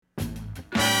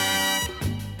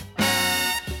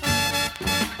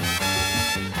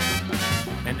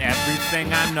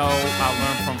everything I know, I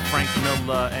learned from Frank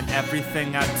Miller, and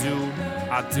everything I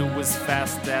do as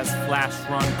fast as flash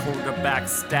run quarterback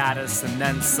status, and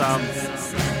then some.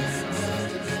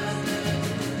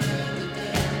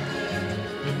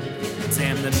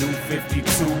 Damn, the new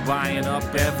 52, buying up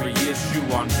every issue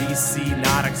on DC,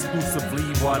 not exclusively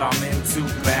what I'm into.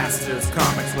 Bastards,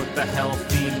 comics with the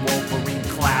healthy Wolverine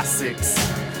classics.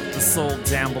 The soul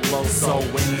down below, so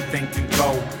anything can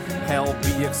go. Hell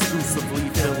be exclusively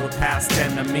filled with past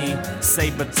enemy,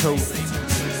 Sabertooth.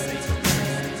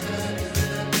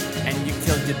 And you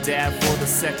killed your dad for the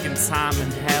second time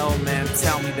in hell, man,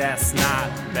 tell me that's not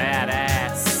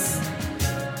badass.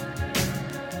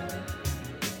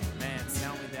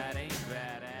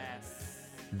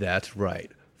 That's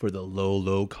right. For the low,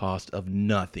 low cost of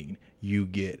nothing, you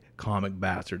get Comic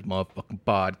Bastards motherfucking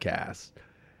podcast.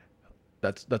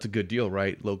 That's a good deal,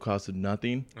 right? Low cost of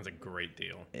nothing. That's a great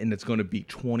deal. And it's going to be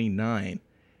 $29.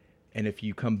 And if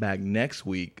you come back next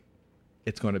week,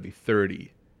 it's going to be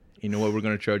 $30. You know what we're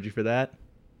going to charge you for that?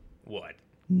 What?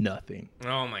 Nothing.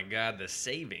 Oh my God, the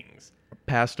savings.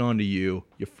 Passed on to you,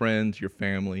 your friends, your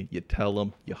family. You tell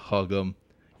them, you hug them,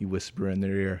 you whisper in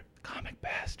their ear, Comic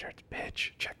Bastards, bitch.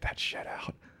 Check that shit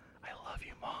out. I love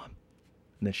you, Mom.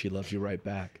 And then she loves you right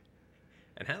back.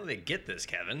 And how do they get this,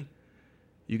 Kevin?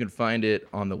 You can find it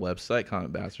on the website,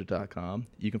 comicbastard.com.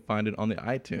 You can find it on the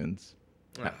iTunes.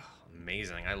 Oh,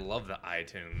 amazing. I love the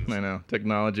iTunes. I know.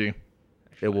 Technology.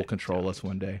 Actually, It will control us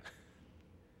one day.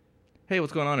 Hey,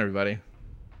 what's going on, everybody?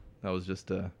 That was just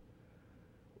a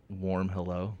warm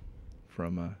hello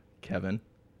from Kevin.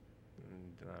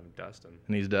 And I'm Dustin.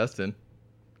 And he's Dustin.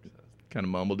 Kind of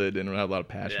mumbled it, didn't have a lot of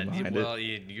passion behind it. Well,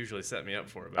 you usually set me up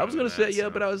for it. I was going to set you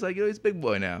up, but I was like, he's big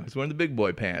boy now. He's wearing the big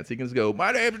boy pants. He can just go,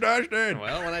 my name's Dustin.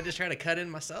 Well, when I just try to cut in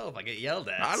myself, I get yelled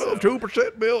at. I love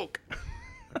 2% milk.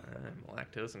 I'm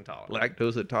lactose intolerant.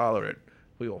 Lactose intolerant.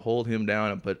 We will hold him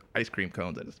down and put ice cream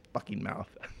cones in his fucking mouth.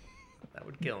 That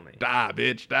would kill me. Die,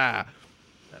 bitch, die.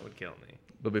 That would kill me.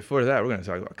 But before that, we're going to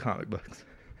talk about comic books.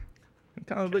 And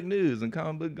comic book news and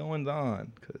comic book goings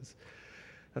on. Because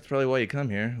that's probably why you come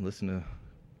here. Listen to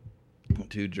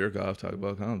two jerk offs talk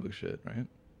about comic book shit, right?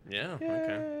 Yeah. Yay.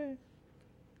 Okay.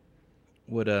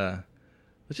 What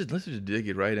let's just dig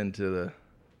it right into the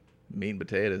meat and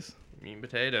potatoes. Meat and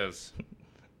potatoes.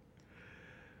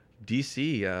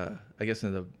 DC, I guess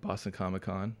in the Boston Comic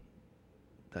Con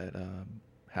that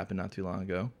happened not too long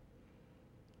ago.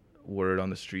 Word on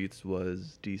the streets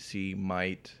was DC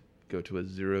might go to a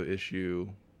 0-issue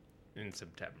In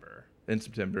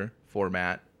September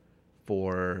format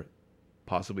for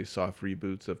possibly soft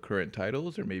reboots of current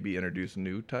titles, or maybe introduce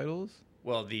new titles.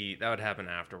 Well, that would happen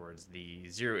afterwards. The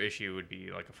 0-issue would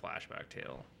be like a flashback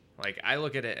tale. Like, I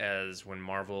look at it as when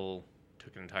Marvel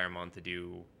took an entire month to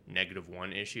do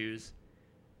 -1 issues,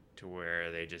 to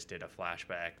where they just did a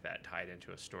flashback that tied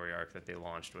into a story arc that they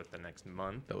launched with the next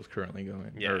month. That was currently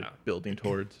going, Yeah. or building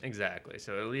towards. Exactly.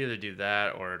 So it'll either do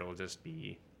that, or it'll just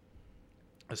be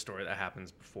a story that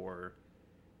happens before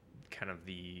kind of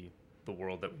the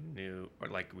world that we knew, or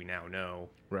like we now know,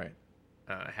 Right.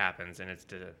 happens, and it's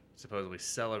to supposedly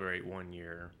celebrate 1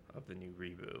 year of the new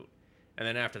reboot. And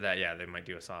then after that, yeah, they might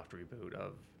do a soft reboot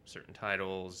of certain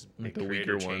titles, Like big the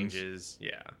creator weaker ones. changes.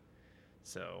 Yeah.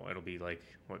 So it'll be like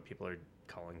what people are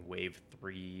calling Wave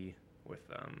 3 with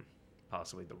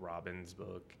possibly the Robbins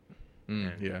book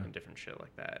and different shit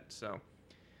like that. So,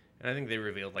 and I think they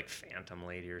revealed like Phantom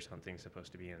Lady or something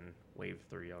supposed to be in Wave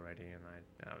 3 already, and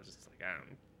I was just like, I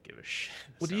don't give a shit.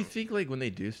 Well, do you think like when they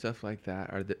do stuff like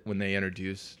that, or when they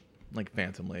introduce like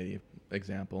Phantom Lady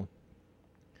example,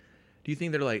 do you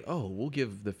think they're like, oh, we'll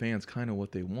give the fans kind of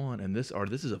what they want, and this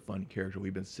is a fun character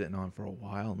we've been sitting on for a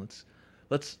while, and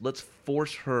let's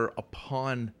force her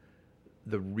upon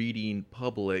the reading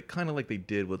public, kind of like they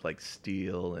did with like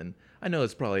Steel, and I know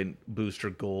it's probably Booster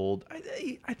Gold.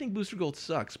 I think Booster Gold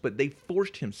sucks, but they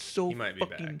forced him so He might be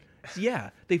fucking back. yeah,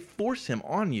 they force him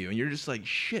on you, and you're just like,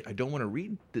 shit, I don't want to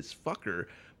read this fucker,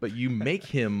 but you make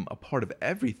him a part of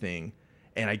everything,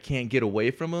 and I can't get away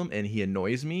from him, and he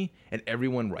annoys me, and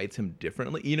everyone writes him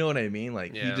differently. You know what I mean?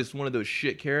 Like, he's just one of those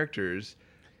shit characters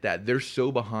that they're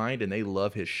so behind, and they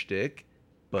love his shtick.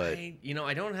 But I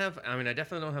definitely don't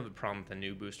have a problem with the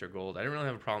new Booster Gold. I don't really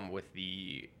have a problem with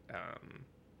the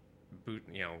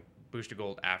Booster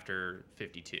Gold after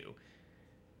 52.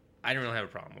 I don't really have a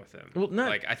problem with him. Well,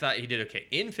 like, I thought he did okay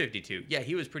in 52. Yeah,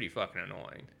 he was pretty fucking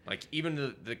annoying. Like,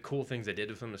 even the cool things they did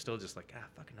with him is still just like,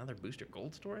 fuck, another Booster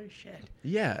Gold story? Shit.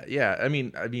 Yeah. I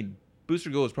mean, Booster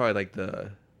Gold is probably like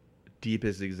the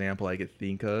deepest example I could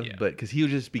think of, but because he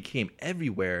just became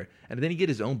everywhere, and then he get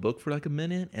his own book for like a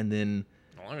minute, and then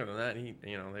longer than that,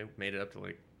 they made it up to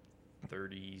like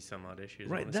 30 some odd issues.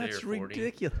 Right, that's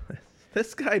ridiculous.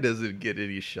 This guy doesn't get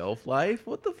any shelf life.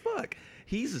 What the fuck?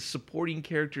 He's a supporting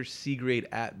character C grade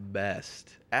at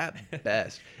best. At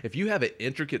best. If you have an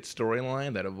intricate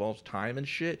storyline that involves time and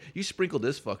shit, you sprinkle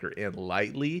this fucker in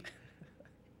lightly.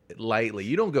 Lightly.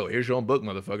 You don't go, here's your own book,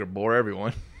 motherfucker, bore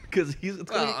everyone. Because it's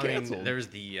going to get canceled. There's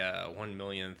the 1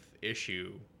 millionth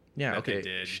issue. Yeah, okay.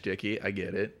 Shticky, I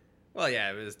get it. Well,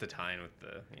 yeah, it was the time with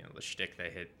the shtick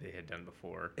they had done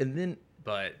before. And then,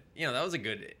 but that was a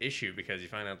good issue because you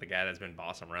find out the guy that's been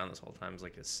bossing him around this whole time is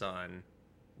like his son.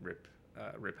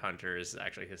 Rip Hunter is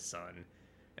actually his son,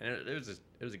 and it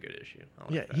was a good issue.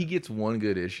 He gets one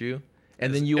good issue,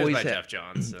 and then you always have Jeff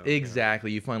Johns. So,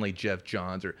 exactly. You find like Jeff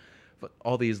Johns or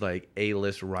all these like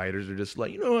A-list writers are just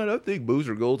like, you know what? I think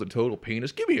Booster Gold's a total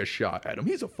penis. Give me a shot at him.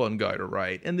 He's a fun guy to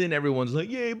write. And then everyone's like,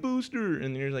 yay, Booster,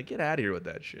 and you're like, get out of here with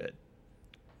that shit.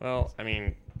 Well,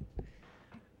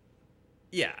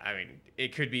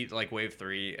 it could be like Wave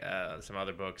 3, some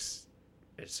other books.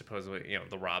 It's supposedly,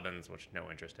 the Robins, which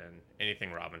no interest in.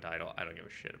 Anything Robin title, I don't give a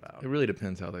shit about. It really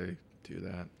depends how they do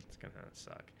that. It's going to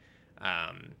suck.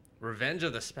 Revenge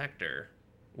of the Spectre,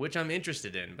 which I'm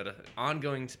interested in, but an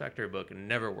ongoing Spectre book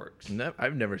never works.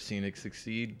 I've never seen it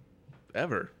succeed,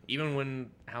 ever. Even when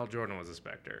Hal Jordan was a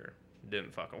Spectre, it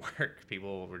didn't fucking work.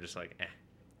 People were just like,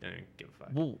 didn't give a fuck.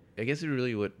 Well, I guess it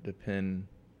really would depend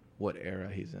what era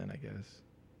he's in, I guess.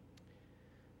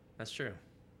 That's true.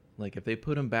 Like, if they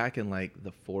put him back in, like,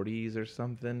 the 40s or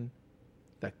something,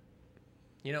 that...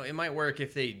 it might work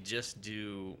if they just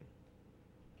do,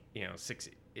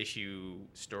 6-issue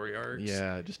story arcs.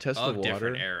 Yeah, just test the water. Of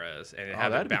different eras. And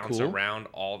have it bounce around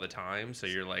all the time. So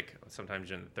you're, like, sometimes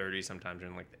you're in the 30s, sometimes you're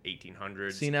in, like, the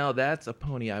 1800s. See, now that's a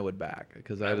pony I would back.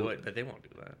 Because I would, but they won't do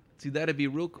that. See, that'd be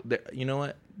real... You know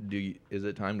what? Is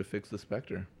it time to fix the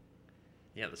Spectre?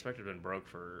 Yeah, the Spectre's been broke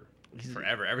for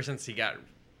forever. Ever since he got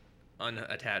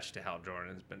unattached to Hal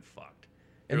Jordan, has been fucked.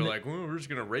 They were like, well, we're just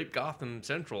gonna rape Gotham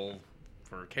Central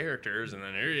for characters, and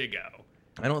then here you go.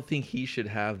 I don't think he should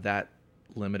have that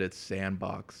limited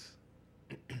sandbox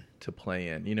to play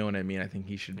in. You know what I mean? I think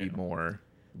he should be more.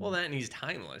 Well, and he's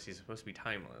timeless. He's supposed to be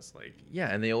timeless. Like, yeah,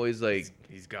 and they always like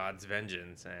he's God's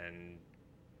vengeance, and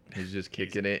he's just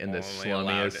kicking it in the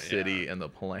slummiest city in the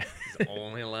planet. He's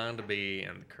only allowed to be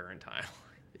in the current timeline.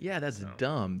 Yeah, that's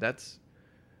dumb. That's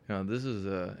this is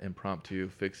a impromptu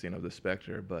fixing of the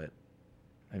Spectre, but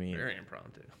I mean, very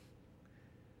impromptu.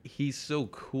 He's so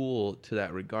cool to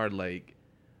that regard. Like,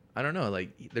 I don't know. Like,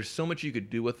 there's so much you could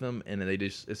do with him, and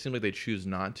it seems like they choose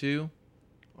not to,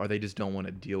 or they just don't want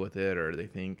to deal with it, or they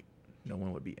think no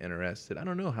one would be interested. I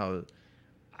don't know how.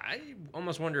 I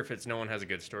almost wonder if it's no one has a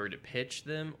good story to pitch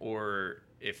them, or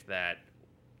if the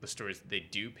stories that they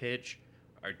do pitch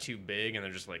are too big, and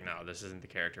they're just like, no, this isn't the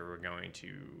character we're going to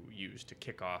use to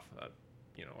kick off a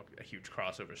huge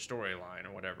crossover storyline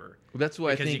or whatever. Well, that's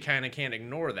why because you kind of can't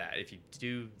ignore that. If you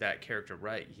do that character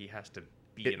right, he has to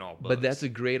be in all books. But that's a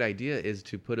great idea, is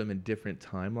to put him in different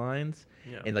timelines.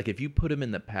 Yeah. And like, if you put him in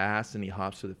the past and he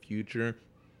hops to the future,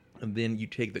 and then you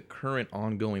take the current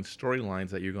ongoing storylines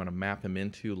that you're going to map him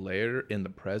into later in the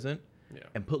present,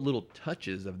 and put little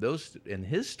touches of those in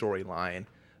his storyline.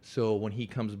 So when he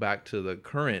comes back to the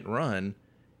current run,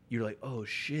 you're like, oh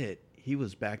shit, he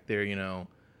was back there,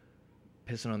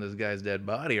 pissing on this guy's dead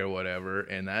body or whatever,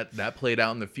 and that played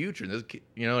out in the future. This,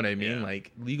 you know what I mean? Yeah.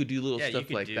 Like, you could do little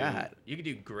stuff like that. You could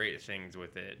do great things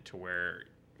with it to where,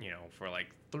 for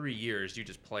like 3 years you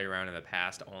just play around in the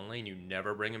past only, and you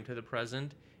never bring him to the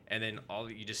present, and then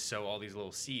you just sow all these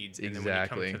little seeds, and then when you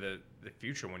come to the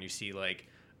future, when you see like,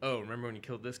 oh, remember when you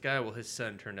killed this guy? Well, his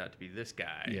son turned out to be this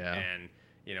guy, and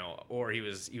or he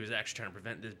was actually trying to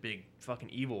prevent this big fucking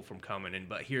evil from coming in,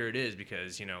 but here it is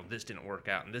because, this didn't work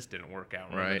out and this didn't work out.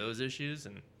 Remember those issues?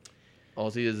 And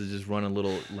all he is just running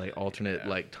little like alternate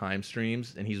like time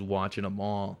streams, and he's watching them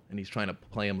all, and he's trying to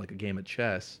play them like a game of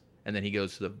chess. And then he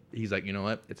goes to he's like, you know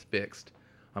what? It's fixed.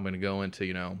 I'm going to go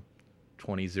into,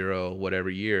 20 whatever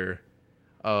year.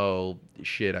 Oh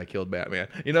shit, I killed Batman.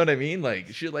 You know what I mean? Like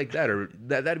shit like that, or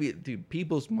that'd be, dude,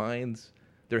 people's minds,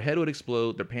 their head would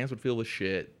explode, their pants would fill with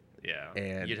shit. Yeah.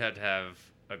 And you'd have to have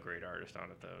a great artist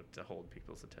on it, though, to hold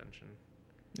people's attention.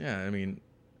 Yeah, I mean...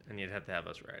 And you'd have to have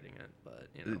us writing it, but,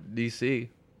 DC.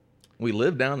 We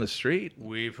live down the street.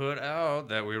 We put out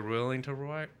that we're willing to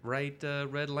write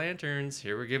Red Lanterns.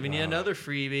 Here, we're giving you another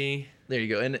freebie. There you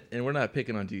go. And we're not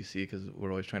picking on DC because we're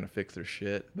always trying to fix their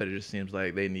shit, but it just seems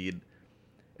like they need...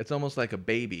 It's almost like a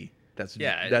baby.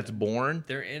 that's born.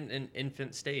 They're in an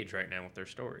infant stage right now with their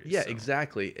stories. Yeah,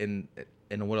 exactly.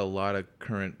 And what a lot of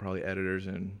current probably editors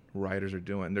and writers are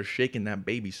doing, they're shaking that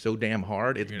baby so damn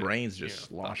hard, its brain's just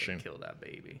sloshing. Kill that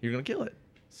baby. You're gonna kill it.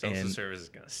 Social services is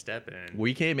gonna step in.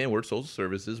 We came in. We're social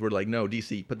services. We're like, no,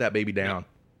 DC, put that baby down.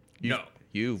 No.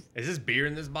 You. Is this beer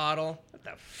in this bottle? What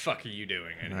the fuck are you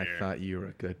doing in here? I thought you were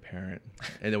a good parent.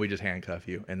 And then we just handcuff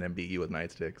you and then beat you with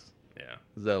nightsticks. Yeah.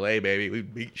 This is LA, baby. We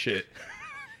beat shit.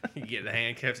 You get the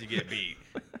handcuffs, you get beat.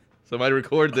 Somebody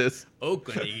record this.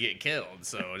 Oakland, you get killed.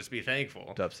 So just be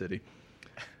thankful. Tough city.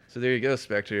 So there you go,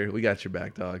 Spectre. We got your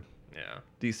back, dog. Yeah.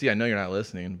 DC, I know you're not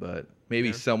listening, but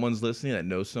maybe someone's listening that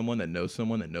knows someone that knows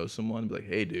someone that knows someone. Be like,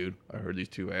 hey, dude, I heard these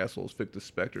two assholes picked the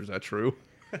Spectre. Is that true?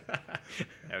 That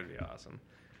would be awesome.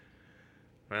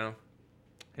 Well,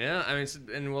 yeah, I mean,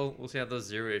 and we'll see how those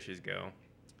 0 issues go.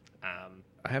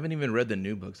 I haven't even read the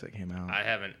new books that came out. I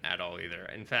haven't at all either.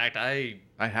 In fact, I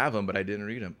have them, but I didn't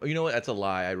read them. Oh, you know what? That's a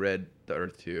lie. I read The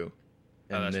Earth 2.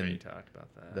 And that's right. You talked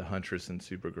about that. The Huntress and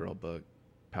Supergirl book,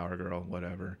 Power Girl,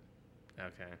 whatever.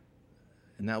 Okay.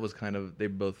 And that was kind of, they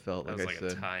both felt that like was I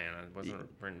said. A tie-in. Wasn't it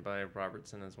written by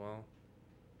Robertson as well?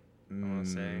 I want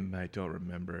to say. I don't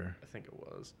remember. I think it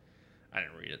was. I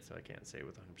didn't read it, so I can't say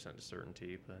with 100%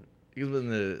 certainty. But it was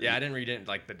in I didn't read it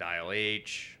like the Dial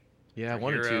H. Yeah, I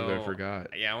wanted to, but I forgot.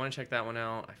 Yeah, I want to check that one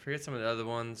out. I forget some of the other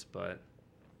ones, but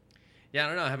yeah, I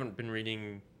don't know. I haven't been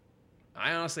reading.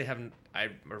 I honestly haven't. I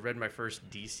read my first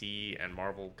DC and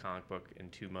Marvel comic book in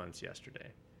 2 months yesterday.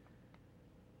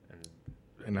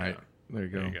 And there you go.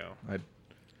 There you go.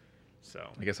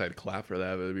 I guess I'd clap for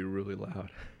that, but it'd be really loud.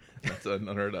 That's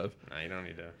unheard of. No, you don't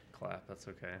need to clap. That's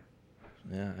okay.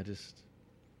 Yeah,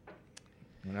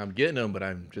 I'm getting them, but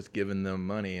I'm just giving them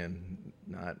money and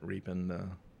not reaping the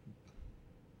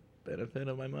benefit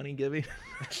of my money giving.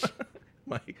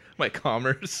 my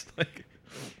commerce.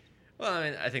 Well, I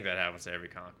mean, I think that happens to every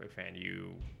comic book fan.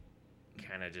 You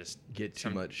kind of just get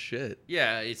too much shit.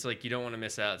 Yeah, it's like you don't want to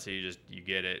miss out, so you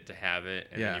get it to have it,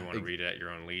 and then you want to read it at your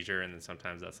own leisure, and then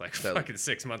sometimes that's like fucking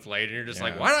 6 months later, and you're just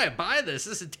like, why did I buy this?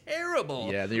 This is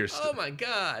terrible. Yeah, then oh my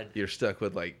god. You're stuck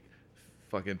with like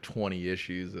fucking 20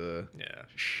 issues of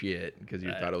shit because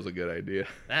you thought it was a good idea.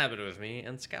 That happened with me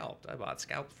and Scalped. I bought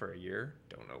Scalped for a year.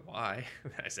 Don't know why.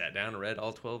 I sat down and read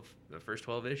the first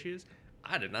 12 issues.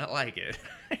 I did not like it.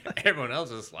 Everyone else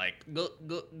was like,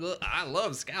 I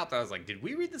love Scalped. I was like, did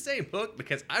we read the same book?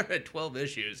 Because I read 12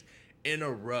 issues in a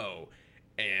row,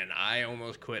 and I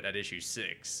almost quit at issue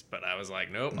 6. But I was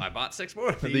like, nope, I bought 6 more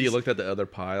of these. And then you looked at the other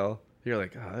pile. You're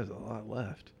like, oh, there's a lot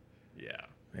left. Yeah.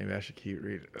 Maybe I should keep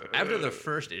reading. After the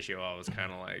first issue, I was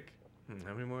kind of like,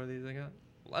 how many more of these I got?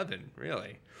 11,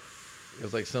 really. It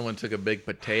was like someone took a big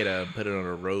potato and put it on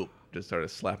a rope, just started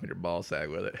slapping your ball sack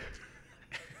with it.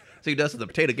 So you does with the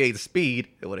potato gains speed,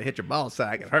 it would have hit your ball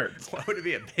sack. It hurts. Why would it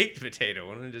be a baked potato?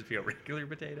 Wouldn't it just be a regular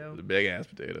potato? A big ass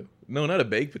potato. No, not a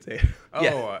baked potato.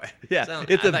 Oh, yeah.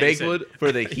 It's a baked one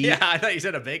for the heat. Yeah, I thought you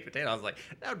said a baked potato. I was like,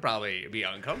 that would probably be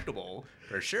uncomfortable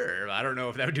for sure. I don't know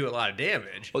if that would do a lot of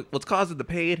damage. What's causing the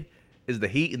pain is the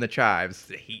heat and the chives.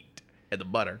 The heat and the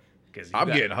butter. Because I'm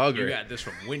getting hungry. You got this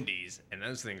from Wendy's, and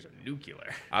those things are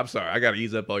nuclear. I'm sorry. I got to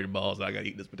use up all your balls. I got to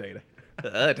eat this potato.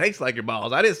 It tastes like your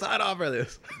balls. I didn't sign off for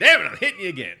this. Damn it, I'm hitting you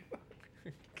again.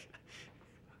 And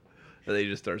then he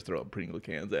just starts throwing Pringle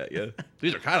cans at you.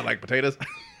 These are kind of like potatoes.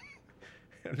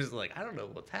 I'm just like, I don't know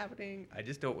what's happening. I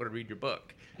just don't want to read your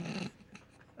book.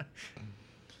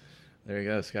 There you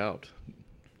go, Scalped.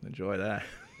 Enjoy that.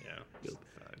 Yeah.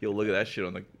 You'll look at that shit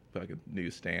on the fucking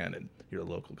newsstand and your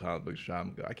local comic book shop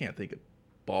and go, I can't think of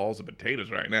balls of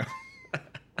potatoes right now.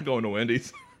 I'm going to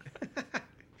Wendy's.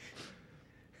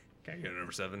 Can I get a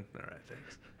number 7? All right,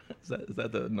 thanks. Is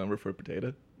that the number for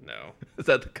potato? No. Is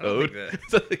that the code?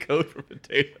 Is that the code for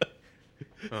potato?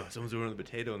 Oh, someone's ordering the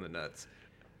potato and the nuts.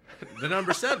 The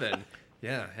number 7.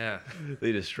 Yeah.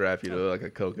 They just strap you to like a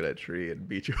coconut tree and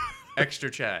beat you.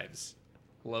 Extra chives.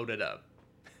 Load it up.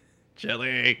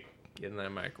 Chili. Get in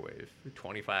that microwave for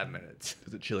 25 minutes.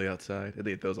 Is it chilly outside? And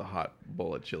then it throws a hot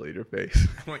bowl of chili in your face.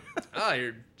 I'm like,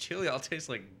 your chili all tastes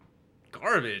like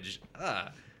garbage.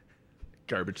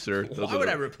 Garbage, sir. Why would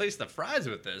I replace the fries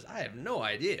with this? I have no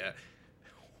idea.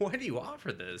 Why do you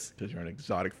offer this? Because you're an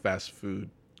exotic fast food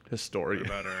historian.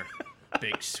 What about our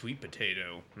baked sweet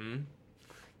potato?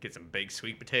 Get some baked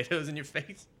sweet potatoes in your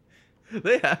face?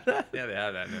 They have that? Yeah, they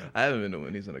have that now. I haven't been to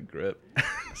Wendy's on a grip.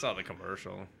 I saw the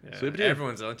commercial. Yeah. Sweet potato.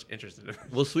 Everyone's interested in it.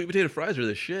 Well, sweet potato fries are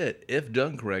the shit if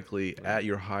done correctly at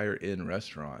your higher end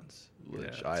restaurants,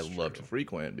 which I love to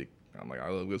frequent. I'm like, I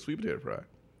love a good sweet potato fry.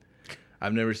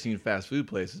 I've never seen fast food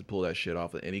places pull that shit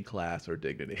off with any class or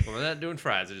dignity. Well, they're not doing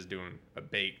fries. They're just doing a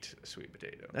baked sweet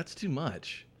potato. That's too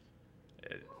much.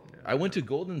 I went to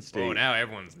Golden State. Oh, now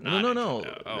everyone's not. No.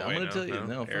 Oh, I'm going to tell you.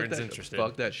 No, Aaron's interested.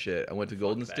 Fuck that shit. I went to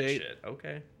Golden State. Shit.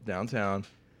 Okay. Downtown.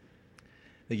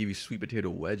 They give you sweet potato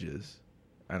wedges.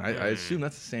 And I assume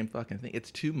that's the same fucking thing.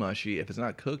 It's too mushy. If it's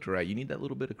not cooked right, you need that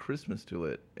little bit of crispness to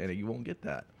it. And you won't get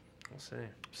that. We'll see.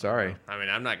 Sorry. I mean,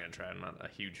 I'm not going to try it. I'm not a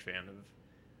huge fan of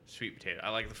sweet potato. I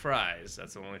like the fries.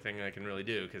 That's the only thing I can really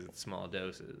do because it's small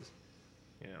doses.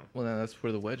 You know. Well, then that's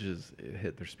where the wedges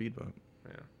hit their speed bump.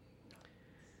 Yeah.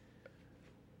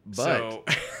 But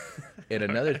and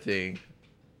another thing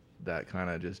that kind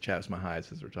of just chaps my hide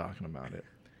since we're talking about it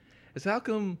is how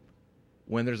come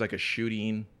when there's like a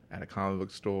shooting at a comic book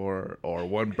store or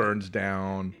one burns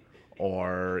down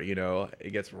or, you know, it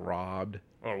gets robbed.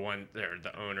 Or one,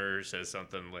 the owner says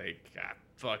something like, I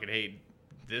fucking hate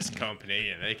this company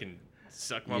and they can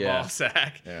suck my ball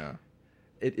sack. Yeah.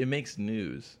 It makes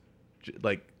news.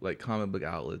 Like comic book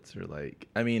outlets are like,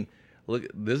 I mean, look,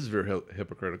 this is very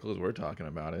hypocritical as we're talking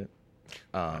about it.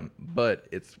 But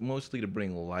it's mostly to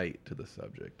bring light to the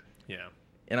subject. Yeah.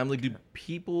 And I'm like, do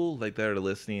people like that are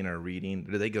listening or reading,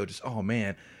 do they go just, oh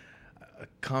man, a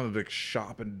comic book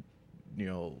shop and, you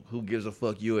know, who gives a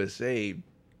fuck USA?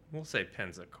 We'll say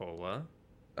Pensacola.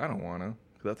 I don't want to.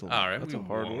 That's a hard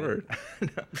won't. word.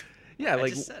 No. Yeah, I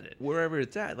like just said it. Wherever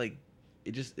it's at, like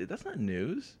that's not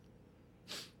news.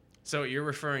 So you're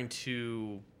referring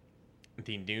to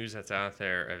the news that's out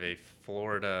there of a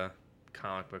Florida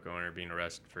comic book owner being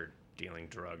arrested for dealing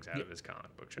drugs out of his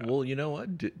comic book shop. Well, you know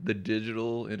what? The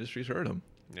digital industry's hurt him.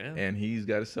 Yeah. And he's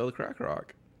got to sell the crack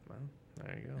rock. Well,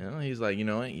 there you go. You know, he's like, you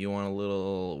know what? You want a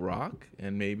little rock,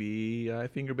 and maybe I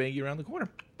finger bang you around the corner.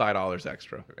 $5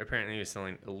 extra. Apparently, he was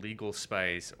selling illegal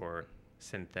spice or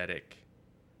synthetic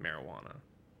marijuana.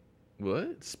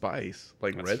 What? Spice?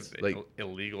 Like That's red? Like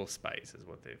illegal spice is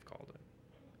what they've called it.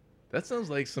 That sounds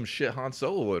like some shit Han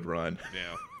Solo would run.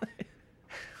 Yeah.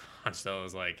 Han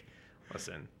Solo's like,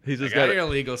 listen, he's just got got your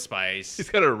illegal spice. He's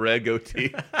got a red goatee.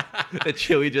 That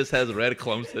Chewie just has red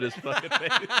clumps in his fucking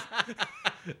face.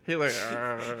 He's like,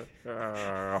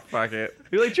 fuck it.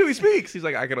 He's like, Chewie speaks. He's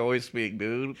like, I can always speak,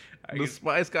 dude. The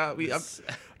spice got me. I'm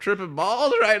tripping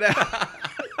balls right now.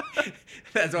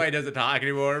 That's why he doesn't talk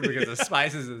anymore, because the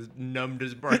spices has numbed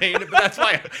his brain. But that's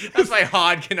why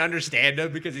Han can understand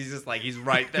him, because he's just like, he's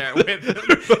right there with him.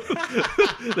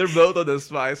 They're both on the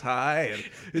spice high. And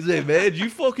he's like, man, did you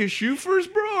fucking shoot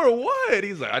first, bro, or what?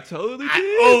 He's like, I totally did.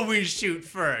 I always shoot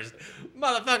first.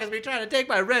 Motherfuckers be trying to take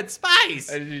my red spice.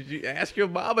 And did you ask your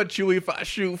mama, Chewie, if I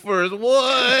shoot first?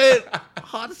 What?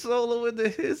 Han Solo in the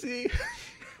hissy.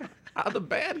 I'm the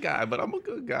bad guy, but I'm a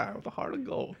good guy with a heart of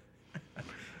gold.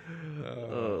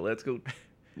 Let's go.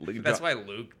 That's why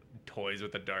Luke toys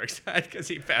with the dark side, because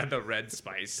he found the red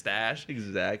spice stash.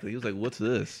 Exactly. He was like, what's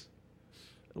this?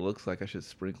 It looks like I should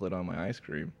sprinkle it on my ice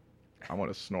cream. I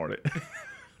want to snort it.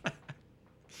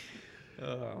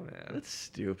 Oh, man. That's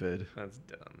stupid. That's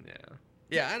dumb, yeah.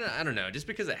 Yeah, I don't know. Just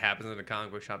because it happens in a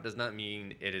comic book shop does not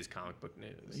mean it is comic book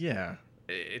news. Yeah.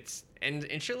 It's and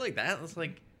shit like that, it's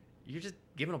like, you're just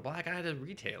giving a black eye to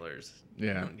retailers. Yeah.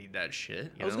 You don't need that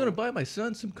shit. I was going to buy my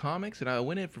son some comics, and I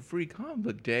went in for free comic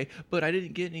book day, but I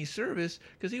didn't get any service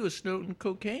because he was snorting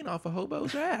cocaine off a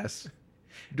hobo's ass.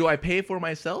 Do I pay for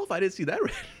myself? I didn't see that.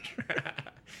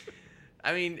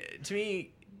 I mean, to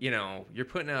me, you know, you're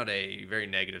putting out a very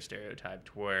negative stereotype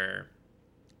to where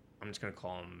I'm just going to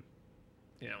call them,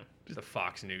 you know, the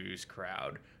Fox News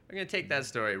crowd. They're going to take that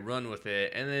story, run with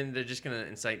it, and then they're just going to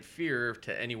incite fear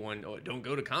to anyone. Oh, don't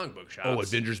go to comic book shops. Oh,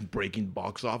 Avengers breaking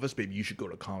box office? Maybe you should go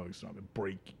to comic shop and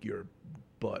break your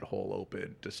butthole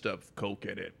open to stuff coke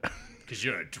in it. Because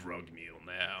you're a drug mule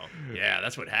now. Yeah,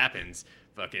 that's what happens.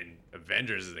 Fucking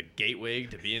Avengers is a gateway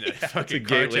to being a fucking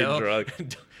cartel. Drug.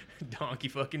 Donkey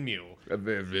fucking mule.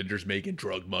 Avengers making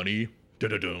drug money.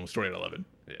 Dun-dun-dun. Story at 11.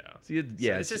 Yeah. See,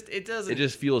 it's just, it doesn't. It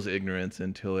just feels ignorance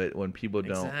until it, when people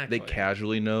don't, Exactly. they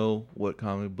casually know what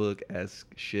comic book-esque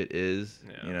shit is.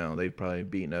 Yeah. You know, they've probably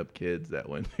beaten up kids that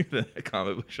went to the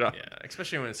comic book shop. Yeah,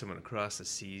 especially when it's someone across the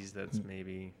seas that's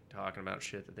maybe talking about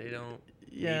shit that they don't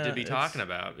need Yeah, to be talking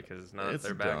about because it's not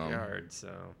their backyard. dumb.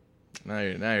 So. Now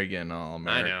you're getting all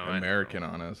American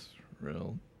on us,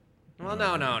 real. Well,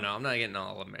 no. I'm not getting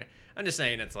all of them. I'm just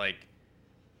saying it's like,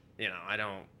 you know, I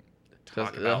don't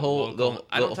talk about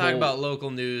about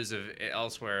local news of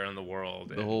elsewhere in the world.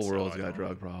 The whole world's got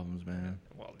drug problems, man.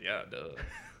 Well, yeah, duh.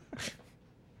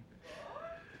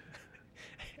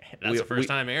 That's the first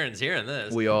time Aaron's hearing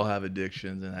this. We all have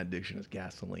addictions, and that addiction is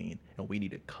gasoline, and we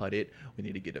need to cut it. We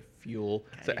need to get a fuel.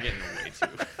 You're getting way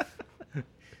too.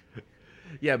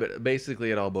 Yeah, but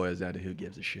basically it all boils down to who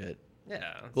gives a shit.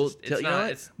 Yeah. Well, you know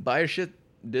what? Buy your shit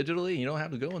digitally. You don't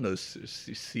have to go in those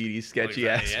seedy, sketchy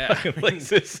ass fucking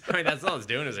places. I mean, that's all it's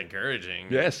doing is encouraging.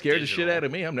 Yeah, scared the shit out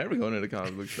of me. I'm never going into a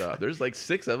comic book shop. There's like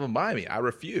 6 of them by me. I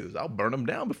refuse. I'll burn them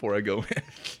down before I go in.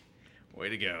 Way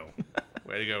to go.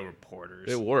 Way to go,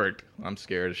 reporters. It worked. I'm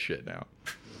scared as shit now.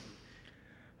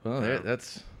 Well,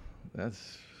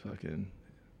 that's fucking...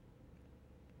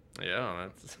 Yeah,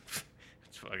 that's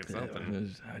fucking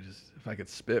something. If I could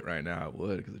spit right now, I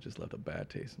would, because it just left a bad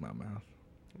taste in my mouth.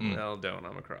 Well, don't.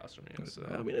 I'm across from you. So.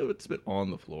 I mean, it would spit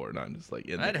on the floor, not just like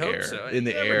in the I'd air. Hope so. In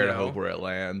the air to hope where it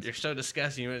lands. You're so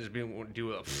disgusting. You might just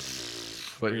do a.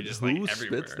 But you're just who like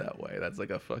spits that way? That's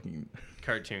like a fucking.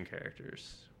 Cartoon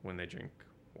characters when they drink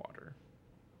water,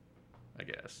 I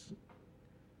guess.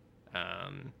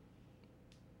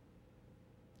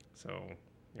 So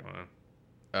you wanna?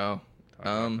 Oh.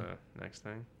 Talk about the next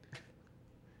thing.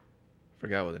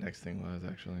 Forgot what the next thing was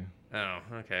actually. Oh,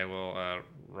 okay. Well,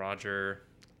 Roger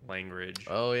Langridge.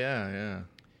 Oh yeah.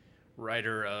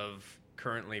 Writer of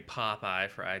currently Popeye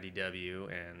for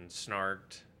IDW and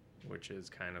Snarked, which is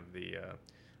kind of the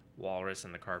Walrus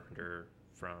and the Carpenter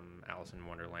from Alice in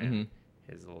Wonderland.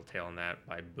 Mm-hmm. His little tale on that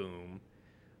by Boom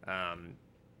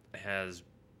has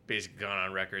basically gone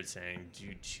on record saying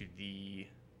due to the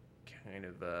kind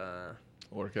of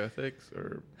work ethics,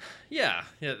 or yeah,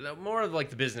 more of like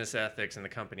the business ethics and the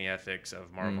company ethics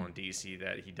of Marvel and DC,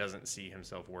 that he doesn't see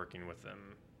himself working with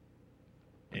them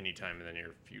anytime in the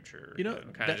near future. You know,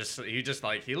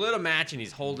 he lit a match and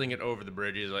he's holding it over the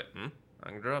bridge. He's like, I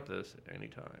can drop this at any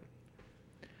time.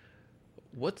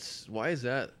 Why is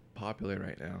that popular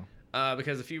right now?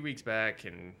 Because a few weeks back,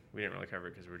 and we didn't really cover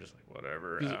it because we were just like,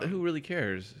 whatever. Who really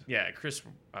cares? Yeah, Chris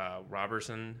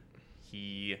Robertson,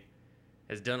 he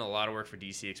has done a lot of work for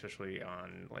DC, especially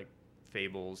on like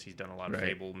Fables. He's done a lot of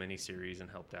Fable miniseries and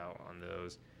helped out on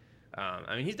those.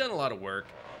 I mean, he's done a lot of work.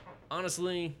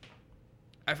 Honestly,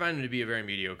 I find him to be a very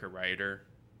mediocre writer.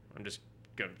 I'm just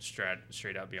gonna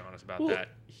straight out be honest about that.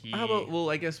 How about,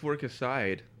 I guess work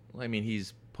aside, I mean,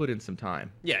 he's put in some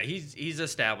time. Yeah, he's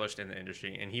established in the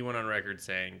industry, and he went on record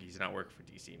saying he's not working for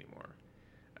DC anymore.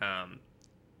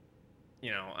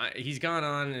 He's gone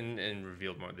on and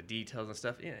revealed more of the details and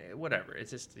stuff. Yeah, whatever. It's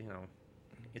just,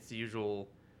 it's the usual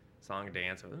song and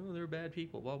dance of, oh, they're bad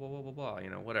people, blah, blah, blah, blah, blah,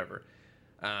 whatever.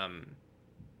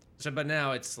 But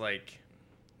now it's like...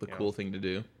 The cool thing to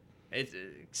do. It's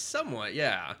somewhat,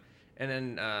 yeah. And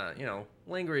then,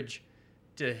 Langridge,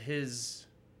 to his,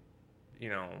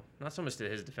 not so much to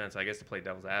his defense, I guess to play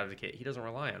devil's advocate, he doesn't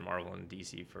rely on Marvel and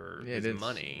DC for his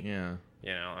money. Yeah.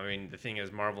 I mean, the thing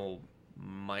is, Marvel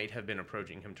might have been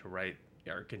approaching him to write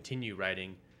or continue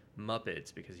writing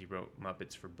Muppets, because he wrote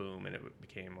Muppets for Boom, and it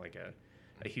became like a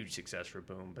huge success for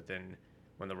Boom. But then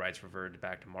when the rights reverted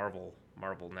back to Marvel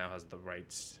now has the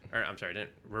rights, or I'm sorry,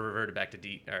 didn't reverted back to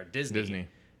Disney.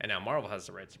 And now Marvel has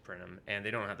the rights to print him, and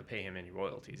they don't have to pay him any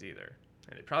royalties either.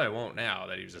 And they probably won't now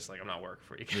that he was just like, I'm not working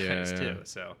for you guys too.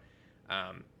 So,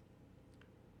 but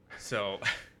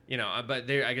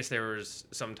I guess there was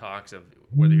some talks of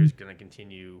whether he was going to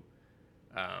continue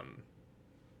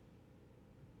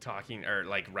talking or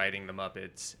like writing the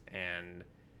Muppets, and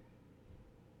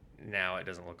now it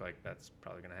doesn't look like that's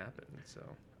probably going to happen. So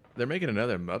they're making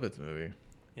another Muppets movie.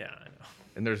 Yeah, I know.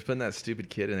 And there's been that stupid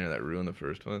kid in there that ruined the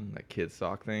first one, that kid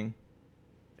sock thing.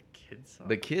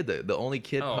 The kid, the only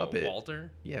kid puppet.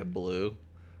 Walter? Yeah, Blue.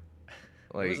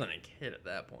 Like, he wasn't a kid at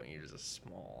that point. He was just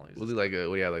small. Was he like what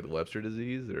do you have, like the Webster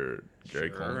disease or Jerry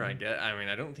Coleman? Sure, I get. I mean,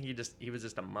 I don't think he was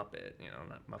just a Muppet.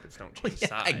 Muppets don't change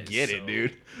size. I get it,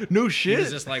 dude. No shit. He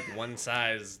was just like one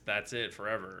size. That's it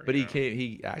forever. But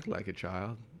he acted like a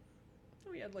child.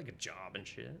 He had like a job and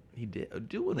shit. He did.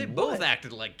 Dude, they both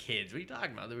acted like kids. What are you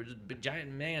talking about? They were just a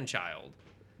giant man-child.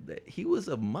 He was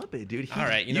a Muppet, dude. All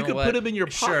right, you could put him in your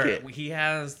pocket. Sure, he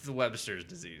has the Webster's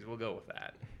disease. We'll go with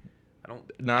that.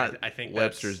 I think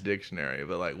Webster's dictionary,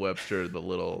 but like Webster, the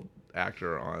little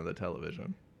actor on the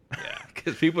television. Yeah.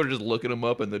 Because people are just looking him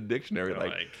up in the dictionary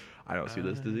like, I don't see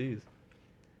this disease.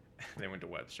 They went to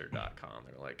Webster.com.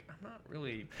 They're like, I'm not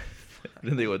really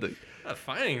not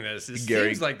finding this. It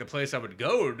seems like the place I would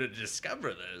go to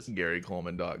discover this.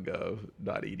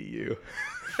 GaryColeman.gov.edu.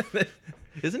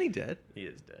 Isn't he dead? He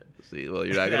is dead. See, well,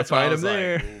 you're not going to find him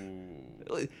there.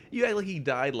 You act like he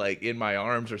died like in my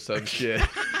arms or some shit.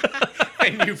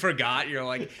 And you forgot. You're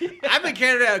like, I've been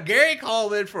carrying out Gary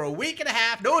Coleman for a week and a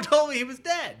half. No one told me he was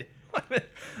dead.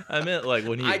 I meant like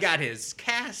when I got his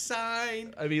cast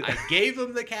signed. I gave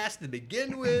him the cast to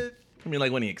begin with. I mean,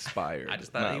 like when he expired. I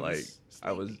just thought I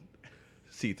was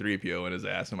C-3PO in his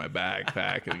ass in my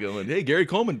backpack and going, hey, Gary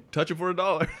Coleman, touch it for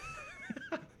 $1.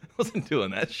 wasn't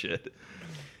doing that shit.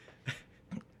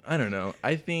 I don't know.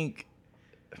 I think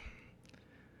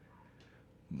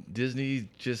Disney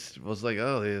just was like,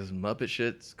 oh, this Muppet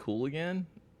shit's cool again.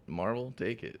 Marvel,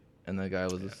 take it. And the guy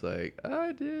was just like,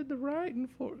 I did the writing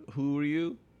for. Who are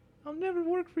you? I'll never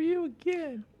work for you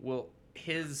again. Well,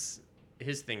 his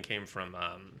thing came from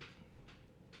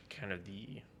kind of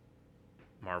the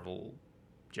Marvel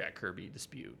Jack Kirby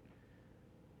dispute,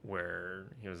 where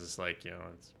he was just like,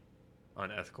 it's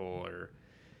unethical or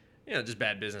just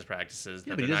bad business practices.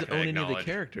 Yeah, that but he they're doesn't not own gonna any of the acknowledge.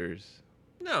 characters.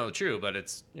 No, true, but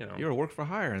it's You're a work for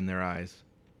hire in their eyes.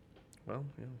 Well,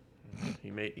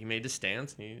 he made his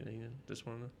stance, and he just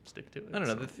wanted to stick to it. I don't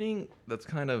know. The thing that's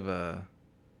kind of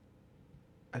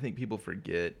I think people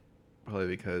forget, probably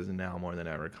because now more than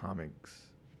ever, comics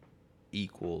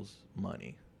equals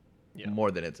money. Yeah.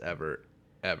 More than it's ever.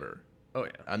 Oh yeah.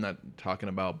 I'm not talking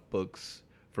about books,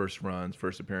 first runs,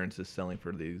 first appearances selling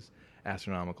for these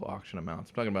astronomical auction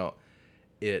amounts. I'm talking about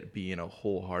it being a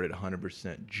wholehearted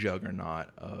 100% juggernaut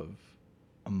of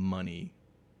money,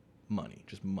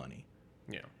 just money.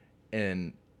 Yeah.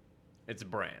 And it's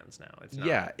brands now. It's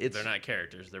not, they're not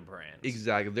characters, they're brands.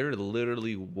 Exactly. They're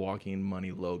literally walking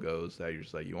money logos that you're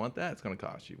just like, you want that? It's going to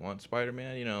cost you. You want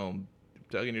Spider-Man,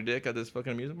 tugging your dick at this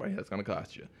fucking amusement park? Yeah, it's going to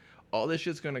cost you. All this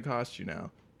shit's going to cost you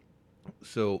now.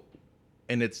 So,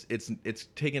 and it's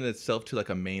taken itself to like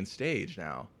a main stage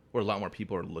now where a lot more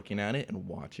people are looking at it and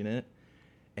watching it.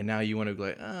 And now you want to go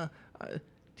like,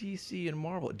 DC and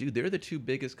Marvel. Dude, they're the two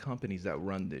biggest companies that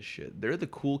run this shit. They're the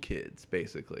cool kids,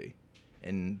 basically.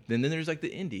 And then there's like the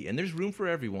indie. And there's room for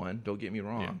everyone, don't get me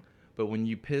wrong. Yeah. But when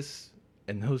you piss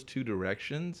in those two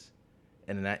directions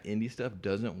and that indie stuff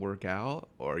doesn't work out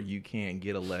or you can't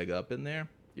get a leg up in there,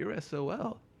 you're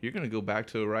SOL. You're going to go back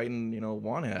to writing,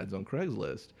 want ads on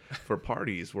Craigslist for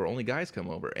parties where only guys come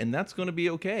over. And that's going to be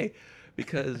okay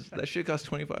because that shit costs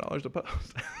 $25 to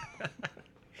post.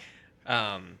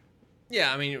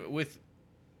 Yeah, I mean, with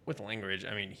language,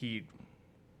 I mean, he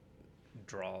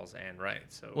draws and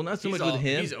writes. So well, not so much with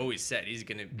him. He's always said he's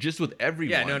gonna just with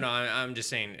everyone. Yeah, no, I'm just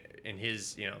saying in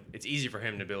his, it's easy for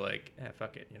him to be like,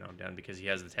 fuck it, I'm done because he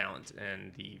has the talent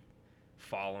and the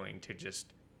following to just,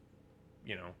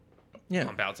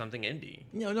 pump out something indie.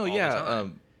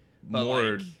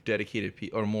 More dedicated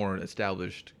people or more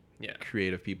established. Yeah.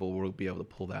 Creative people will be able to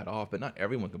pull that off, but not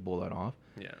everyone can pull that off.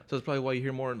 Yeah. So that's probably why you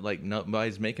hear more like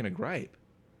nobody's making a gripe.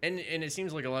 And it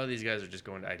seems like a lot of these guys are just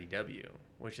going to IDW,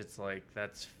 which it's like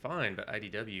that's fine, but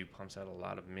IDW pumps out a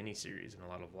lot of miniseries and a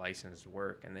lot of licensed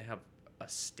work, and they have a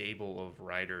stable of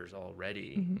writers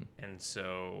already. Mm-hmm. And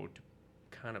so to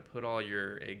kind of put all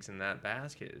your eggs in that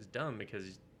basket is dumb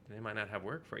because they might not have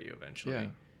work for you eventually.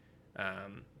 Yeah.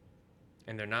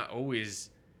 And they're not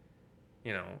always.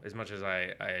 As much as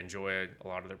I enjoy a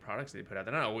lot of their products they put out,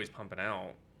 they're not always pumping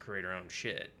out creator-owned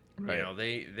shit. Right.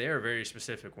 They're very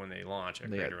specific when they launch a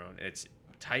creator-owned. It's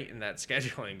tight in that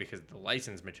scheduling because the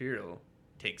licensed material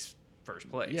takes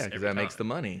first place. Yeah, because that makes the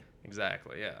money.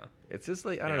 Exactly, yeah. It's just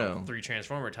like, I don't know. 3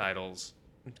 Transformer titles,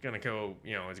 it's going to go,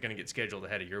 it's going to get scheduled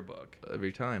ahead of your book.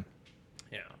 Every time.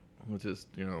 Yeah. Which is,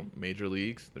 major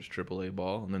leagues, there's AAA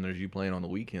ball, and then there's you playing on the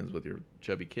weekends with your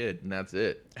chubby kid, and that's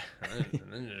it. and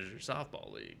then there's your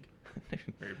softball league,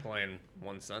 where you're playing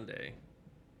one Sunday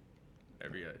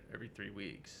every 3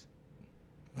 weeks.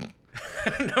 No,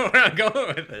 we're not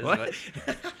going with this. What?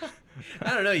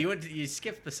 I don't know. You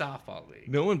skipped the softball league.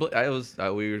 No one.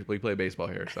 We play baseball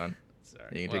here, son.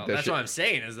 Sorry. Well, that's what I'm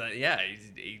saying. Is that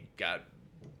he got.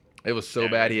 It was so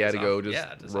bad he had to go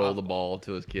just roll the ball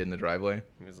to his kid in the driveway.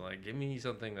 He was like, "Give me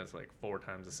something that's like 4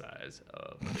 times the size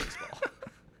of baseball."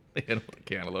 They hit him with a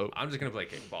cantaloupe. I'm just gonna play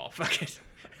kickball. Fuck it.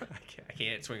 I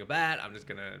can't swing a bat. I'm just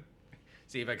gonna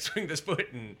see if I can swing this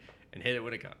foot and hit it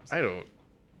when it comes.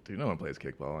 Dude, no one plays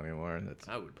kickball anymore.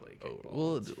 I would play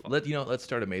kickball. Let's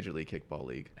start a major league kickball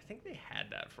league. I think they had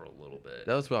that for a little bit.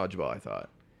 That was dodgeball, I thought.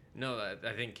 No,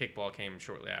 I think kickball came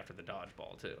shortly after the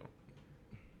dodgeball too,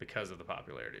 because of the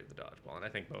popularity of the dodgeball, and I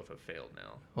think both have failed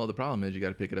now. Well, the problem is you got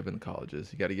to pick it up in the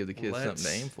colleges. You got to give the kids something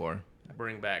to aim for.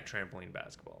 Bring back trampoline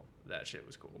basketball. That shit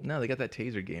was cool. No, they got that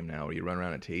taser game now where you run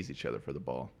around and tase each other for the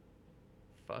ball.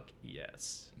 Fuck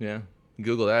yes. Yeah.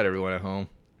 Google that, everyone at home.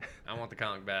 I want the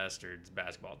Comic Bastards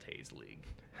Basketball Tase League.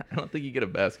 I don't think you get a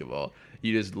basketball.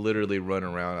 You just literally run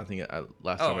around. I think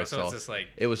last time I saw it's just like...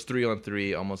 it was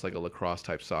 3-on-3, almost like a lacrosse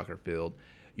type soccer field.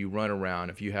 You run around.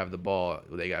 If you have the ball,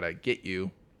 they got to get you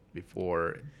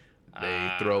before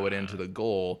they throw it into the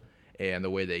goal. And the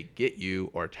way they get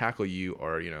you or tackle you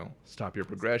or, stop your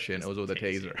progression, it was with a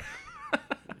taser.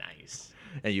 Nice.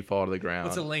 and you fall to the ground.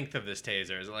 What's the length of this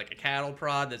taser? Is it like a cattle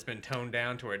prod that's been toned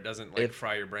down to where it doesn't like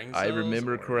fry your brain cells? I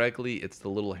remember correctly, it's the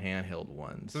little handheld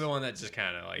ones. So the one that's just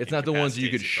kind of like... It's not the ones you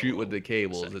could shoot with the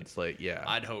cables. Second. It's like, yeah.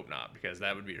 I'd hope not, because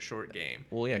that would be a short game.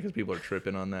 Well, yeah, because people are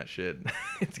tripping on that shit.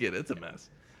 It's a mess.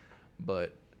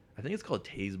 But I think it's called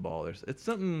tase ball. It's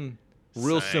something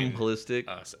real simplistic.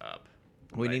 Us up.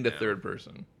 We need a third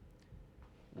person.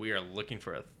 We are looking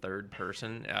for a third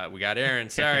person. We got Aaron.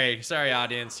 Sorry,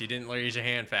 audience. You didn't raise your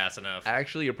hand fast enough.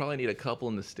 Actually, you'll probably need a couple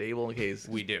in the stable in case.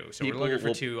 We do. So we're looking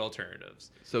for two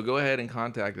alternatives. So go ahead and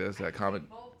contact us at comment.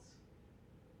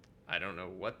 I don't know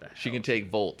what the hell. She can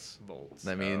take volts. Volts.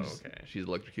 That means she's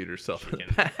electrocuted herself in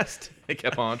the past. It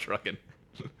kept on trucking.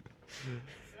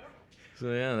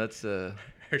 So yeah, that's her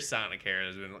Sonic hair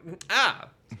has been like,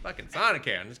 it's fucking Sonic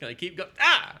hair. I'm just gonna keep going.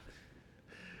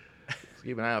 Let's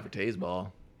keep an eye out for tase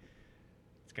ball.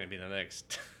 It's going to be the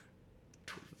next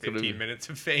 15 minutes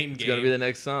of fame game. It's going to be the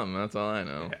next something. That's all I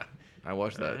know. Yeah. I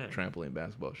watched that trampoline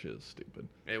basketball shit. It was stupid.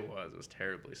 It was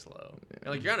terribly slow. Yeah.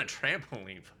 Like, you're on a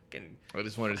trampoline. Fucking. I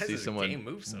just wanted to see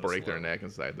someone break their neck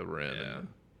inside the rim. Yeah. And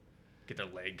get their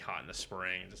leg caught in the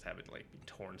spring and just have it, like, be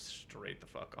torn straight the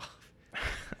fuck off.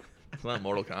 It's not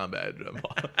Mortal Kombat.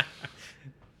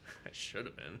 It should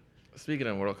have been. Speaking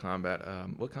of Mortal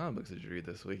Kombat, what comic books did you read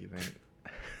this week, you think?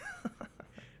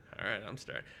 All right, I'm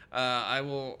starting. I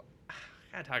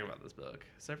gotta talk about this book.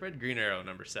 So I've read Green Arrow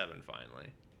 #7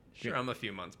 finally. Sure, I'm a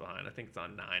few months behind. I think it's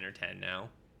on 9 or 10 now.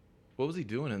 What was he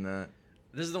doing in that?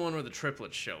 This is the one where the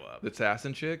triplets show up. The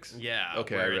Assassin chicks? Yeah.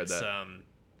 Okay, I read that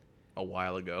a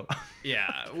while ago.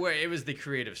 Yeah, where it was the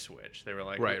creative switch. They were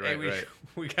like, right.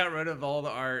 We got rid of all the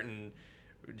art and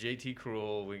JT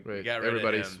Cruel. We got rid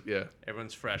of him. Yeah.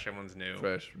 Everyone's fresh. Everyone's new.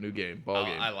 Fresh, new game, ball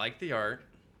game. I like the art.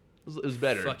 It was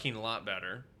better. Fucking a lot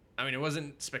better. I mean, it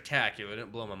wasn't spectacular. It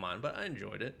didn't blow my mind, but I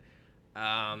enjoyed it.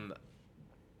 But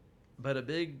a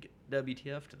big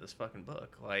WTF to this fucking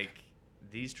book. Like,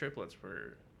 these triplets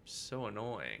were so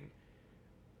annoying.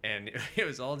 And it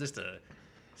was all just a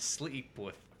sleep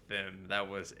with them. That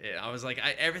was it. I was like,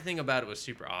 everything about it was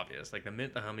super obvious. Like, the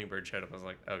minute the hummingbird showed up, I was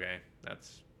like, okay,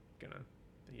 that's gonna...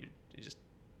 You just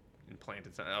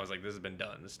implanted something. I was like, this has been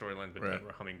done. The storyline's been done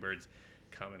where hummingbirds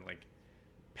come and, like,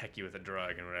 peck you with a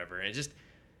drug and whatever. And just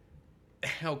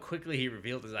how quickly he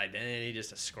revealed his identity, just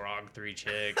to scrog 3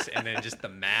 chicks, and then just the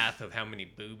math of how many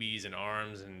boobies and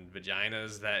arms and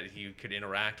vaginas that he could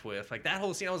interact with. Like, that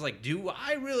whole scene, I was like, do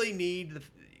I really need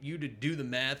you to do the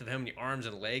math of how many arms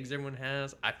and legs everyone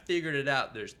has? I figured it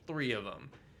out. There's 3 of them.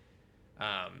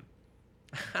 I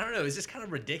don't know. It's just kind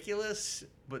of ridiculous,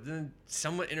 but then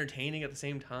somewhat entertaining at the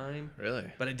same time. Really?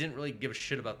 But I didn't really give a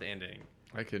shit about the ending.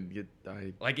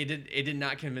 It did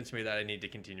not convince me that I need to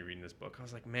continue reading this book. I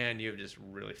was like, man, you have just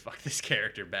really fucked this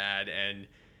character bad, and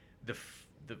the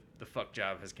fuck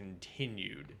job has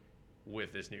continued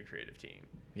with this new creative team.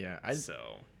 Yeah,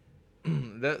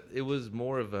 that it was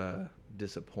more of a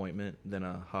disappointment than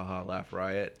a haha laugh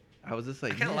riot. I was just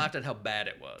like, I kind of laughed at how bad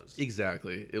it was.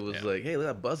 Exactly. It was like, hey, look,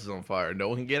 that bus is on fire. No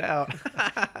one can get out.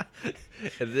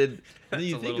 and then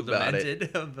you think about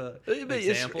it.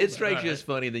 It strikes you as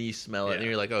funny, then you smell it, and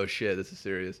you're like, oh shit, this is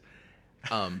serious.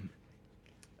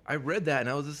 I read that, and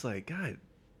I was just like, God,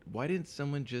 why didn't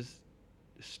someone just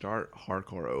start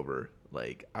hardcore over?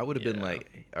 Like, I would have been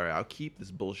like, all right, I'll keep this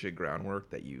bullshit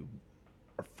groundwork that you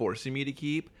are forcing me to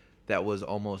keep that was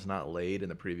almost not laid in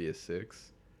the previous 6.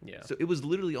 Yeah. So it was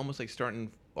literally almost like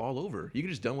starting all over. You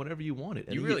could just done whatever you wanted.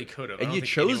 And you really could have. And you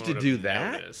chose to do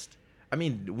that? Noticed. I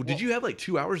mean, did you have like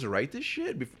 2 hours to write this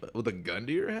shit with a gun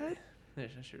to your head? Yeah,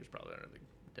 she was probably under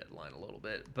the deadline a little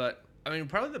bit. But, I mean,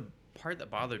 probably the part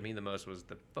that bothered me the most was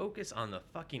the focus on the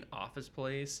fucking office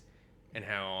place and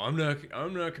how I'm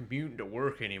not commuting to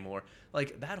work anymore.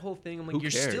 Like, that whole thing, I'm like,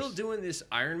 you're still doing this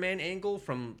Iron Man angle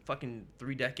from fucking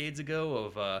 3 decades ago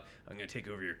of I'm going to take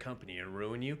over your company and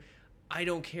ruin you. I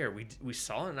don't care. We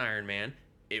saw an Iron Man.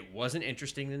 It wasn't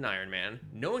interesting than Iron Man.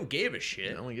 No one gave a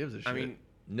shit. No one gives a shit. I mean,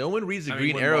 no one reads the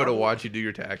Green Arrow to watch you do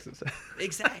your taxes.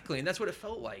 Exactly, and that's what it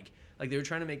felt like. Like, they were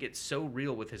trying to make it so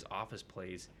real with his office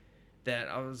plays that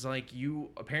I was like,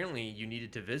 apparently you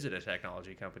needed to visit a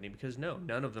technology company because none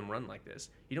of them run like this.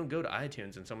 You don't go to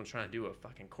iTunes and someone's trying to do a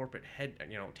fucking corporate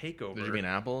takeover. Did you mean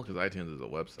Apple? Because iTunes is a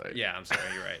website. Yeah, I'm sorry,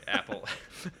 you're right. Apple.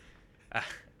 I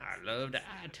love the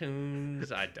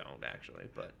iTunes. I don't actually,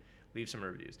 but leave some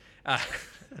reviews.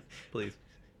 Please.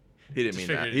 He didn't mean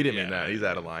that. He didn't mean that. He's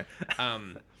out of line.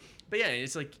 But yeah,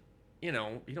 it's like, you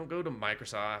don't go to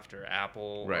Microsoft or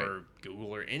Apple or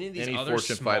Google or any of these other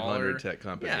Fortune 500 tech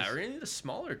companies. Yeah, or any of the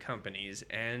smaller companies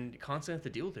and constantly have to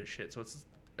deal with this shit. So it's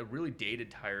a really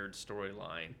dated, tired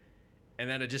storyline. And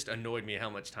then it just annoyed me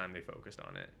how much time they focused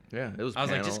on it. Yeah, it was. I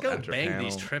was like, just go bang panel,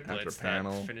 these triplets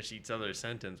that finish each other's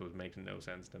sentence was making no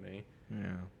sense to me. Yeah.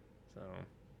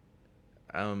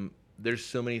 So. There's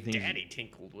so many things. Daddy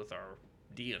tinkled with our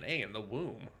DNA in the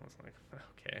womb. I was like,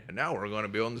 okay. And now we're going to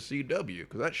be on the CW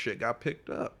because that shit got picked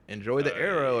up. Enjoy the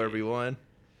Arrow, everyone.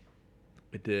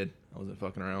 It did. I wasn't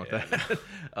fucking around with that.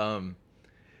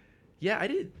 Yeah, I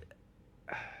did.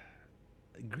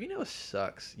 Green Arrow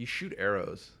sucks. You shoot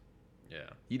arrows.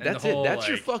 Yeah. That's it. That's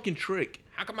your fucking trick.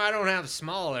 How come I don't have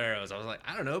small arrows? I was like,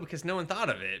 I don't know, because no one thought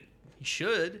of it. You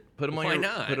should. Put them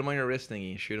on your wrist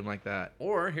thingy. Shoot them like that.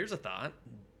 Or here's a thought.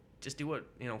 Just do what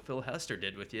Phil Hester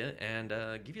did with you and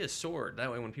give you a sword.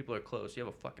 That way when people are close, you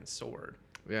have a fucking sword.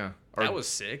 Yeah. That was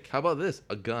sick. How about this?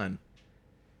 A gun.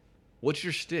 What's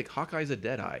your stick? Hawkeye's a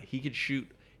Deadeye. He could shoot.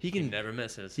 He never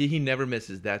misses. He never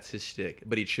misses. That's his stick.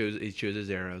 But he chose his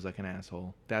arrows like an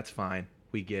asshole. That's fine.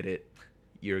 We get it.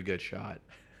 You're a good shot.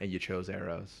 And you chose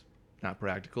arrows. Not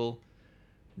practical.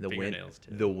 The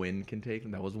wind can take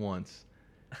them. That was once.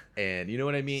 And you know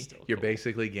what I mean? You're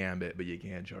basically Gambit, but you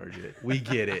can't charge it. We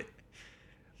get it.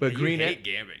 But Green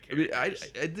Gambit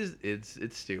characters.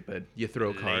 It's stupid. You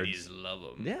throw cards. Ladies love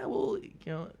him. Yeah, well,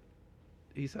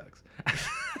 he sucks.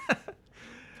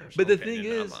 But the thing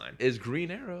is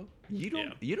Green Arrow. You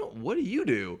don't. What do you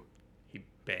do? He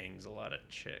bangs a lot of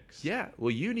chicks. Yeah.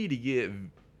 Well, you need to get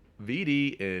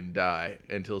VD and die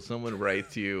until someone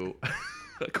writes you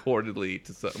accordingly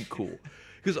to something cool.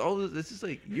 Because all this is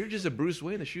like, you're just a Bruce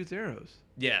Wayne that shoots arrows.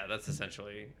 Yeah, that's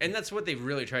essentially, and that's what they've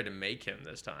really tried to make him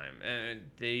this time. And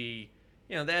they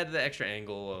had the extra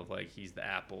angle of like he's the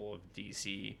Apple of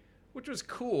DC, which was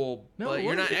cool. But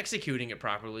you're not executing it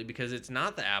properly because it's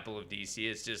not the Apple of DC.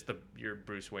 It's just you're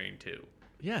Bruce Wayne too.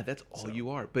 Yeah, that's all you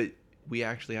are. But we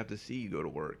actually have to see you go to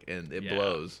work, and it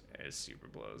blows. It super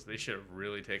blows. They should have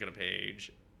really taken a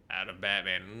page out of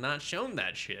Batman and not shown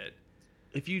that shit.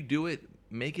 If you do it,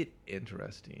 make it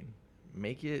interesting.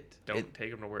 Make it... Don't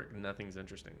take him to work. Nothing's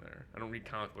interesting there. I don't read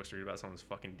comic books to read about someone's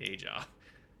fucking day job.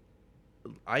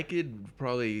 I could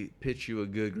probably pitch you a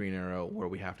good Green Arrow where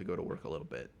we have to go to work a little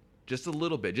bit. Just a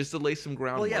little bit. Just to lay some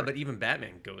groundwork. Well, yeah, but even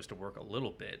Batman goes to work a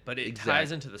little bit. But it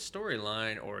ties into the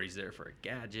storyline, or he's there for a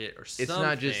gadget or something. It's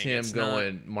not just him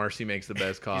going, Marcy makes the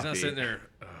best coffee. He's not sitting there,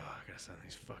 I gotta sign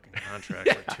these fucking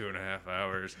contracts for 2.5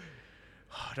 hours.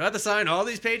 Do I have to sign all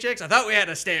these paychecks? I thought we had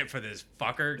a stamp for this,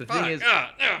 fucker. The thing is,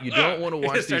 you don't want to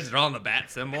watch these... He starts drawing the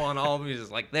bat symbol on all of them. He's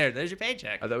just like, there's your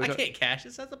paycheck. I can't cash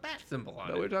it. It has a bat symbol on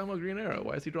it. We're talking about Green Arrow.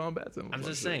 Why is he drawing bat symbols? I'm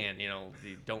just saying,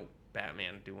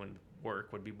 Batman doing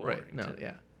work would be boring. Right, no,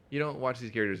 yeah. You don't watch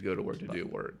these characters go to work to do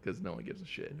work because no one gives a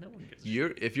shit. No one gives a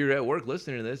shit. If you're at work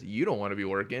listening to this, you don't want to be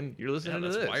working. You're listening to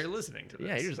this. That's why you're listening to this.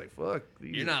 Yeah, you're just like, fuck.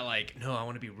 You're not like, no, I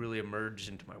want to be really immersed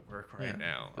into my work right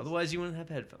now. Otherwise, you wouldn't have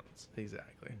headphones.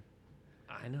 Exactly.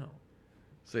 I know.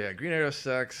 So yeah, Green Arrow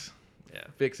sucks. Yeah.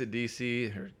 Fix it,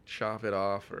 DC, or chop it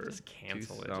off, or just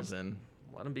cancel it. Something.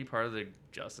 Just let him be part of the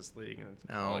Justice League. And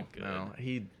no.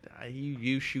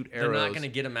 You shoot arrows. They're not going to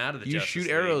get him out of the Justice League. You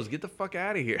shoot arrows. Get the fuck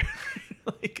out of here.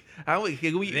 Like,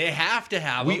 they have to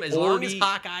have him. As long as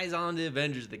Hawkeye's on the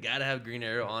Avengers, they got to have Green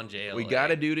Arrow on JLA. We got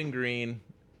a dude in green.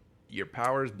 Your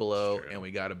power's below, and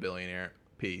we got a billionaire.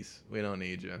 Peace. We don't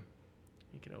need you.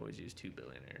 You can always use 2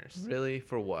 billionaires. Really?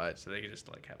 For what? So they can just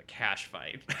have a cash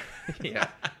fight. Yeah.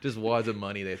 Just wads of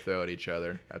money they throw at each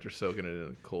other after soaking it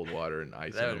in cold water and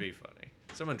ice. That would be funny.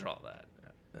 Someone draw that.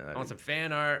 I want some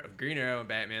fan art of Green Arrow and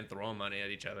Batman throwing money at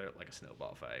each other like a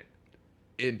snowball fight.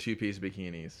 In 2-piece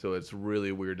bikinis, so it's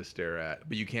really weird to stare at.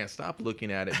 But you can't stop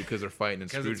looking at it because they're fighting.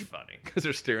 Because it's funny. Because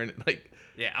they're staring at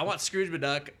Yeah, I want Scrooge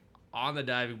McDuck on the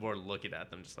diving board looking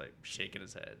at them, just like shaking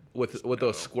his head. With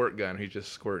a squirt gun, he's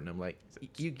just squirting them like,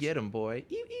 you get him, boy.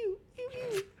 You.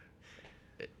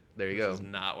 There you go. This is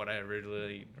not what I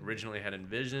originally had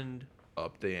envisioned.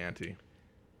 Up the ante.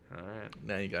 All right.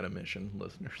 Now you got a mission,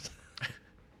 listeners.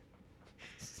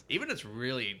 Even if it's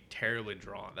really terribly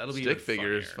drawn, that'll be stick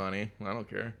figure is funny. I don't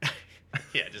care.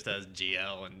 Yeah, it just has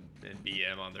GL and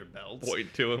BM on their belts.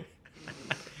 Point to him.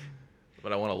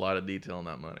 But I want a lot of detail on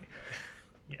that money.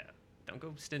 Yeah, don't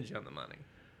go stingy on the money.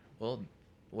 Well,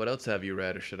 what else have you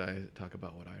read, or should I talk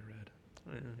about what I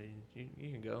read? You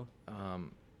can go.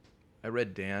 I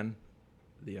read Dan,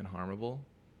 the Unharmable.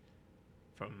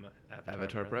 From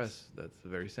Avatar Press. That's the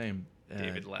very same.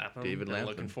 David Lapham.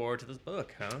 Looking forward to this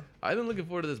book, huh? I've been looking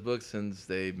forward to this book since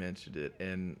they mentioned it,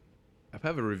 and I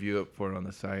have a review up for it on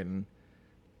the site, and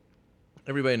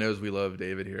everybody knows we love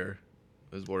David here.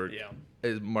 His work,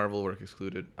 his Marvel work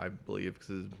excluded, I believe,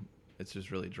 because it's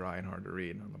just really dry and hard to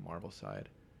read on the Marvel side.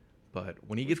 But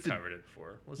when he gets covered it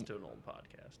before. Listen to an old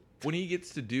podcast. When he gets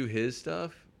to do his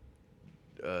stuff,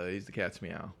 He's the cat's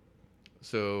meow.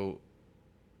 So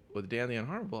with Dan the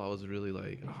Unharmable, I was really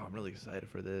like, oh, I'm really excited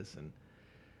for this. And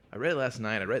I read it last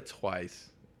night. I read it twice.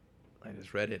 I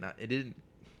just read it. And it didn't.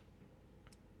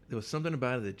 There was something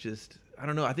about it that just, I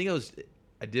don't know. I think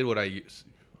I did what I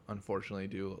unfortunately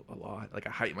do a lot. Like I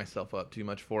hype myself up too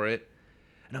much for it.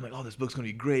 And I'm like, oh, this book's going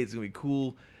to be great. It's going to be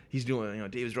cool. He's doing,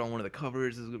 David's drawing one of the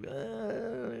covers. This is going to be,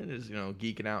 and just,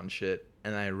 geeking out and shit.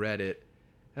 And I read it.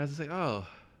 And I was just like, oh,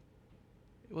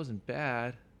 it wasn't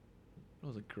bad. It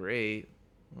wasn't great.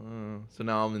 So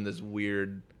now I'm in this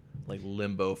weird, like,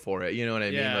 limbo for it. You know what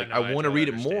I mean? Like, no, I want to read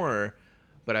it more,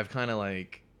 but I've kind of,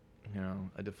 like,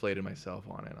 I deflated myself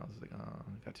on it. I was like, oh,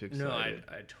 I got too excited.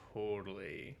 No, I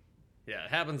totally, yeah, it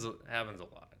happens a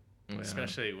lot. Yeah.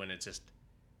 Especially when it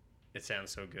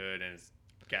sounds so good and it's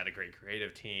got a great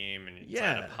creative team and it's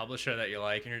got a publisher that you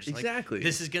like and you're just like,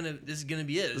 this is gonna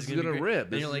be it. This is gonna rip.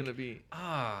 This is like, gonna be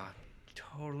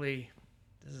totally.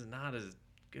 This is not as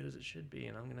good as it should be,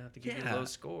 and I'm gonna have to give you a low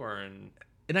score, and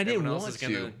I didn't want else is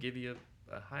gonna give you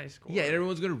a high score. Yeah, and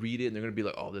everyone's gonna read it and they're gonna be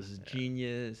like, oh, this is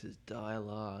genius. His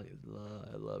dialogue is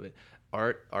I love it.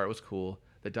 Art was cool.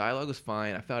 The dialogue was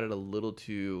fine. I found it a little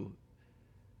too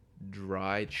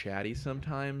dry, chatty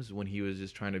sometimes when he was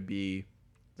just trying to be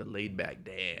the laid back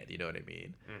dad, you know what I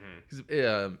mean?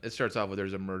 Mm-hmm. It starts off with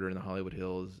there's a murder in the Hollywood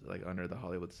Hills, like under the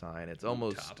Hollywood sign. It's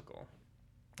almost topical.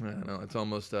 I don't know. It's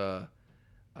almost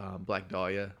Black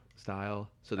Dahlia style.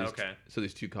 So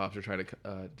these two cops are trying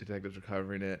to detectives are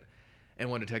covering it,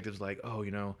 and one detective's like, oh,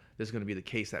 this is going to be the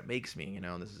case that makes me,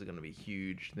 and this is going to be a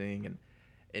huge thing,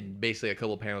 and basically a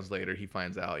couple panels later he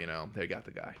finds out, they got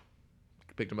the guy.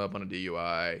 Picked him up on a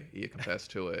DUI. He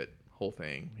confessed to it. Whole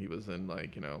thing. He was in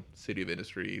City of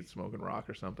Industry smoking rock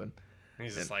or something.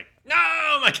 He's just like, no,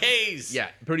 my case. Yeah,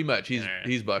 pretty much. He's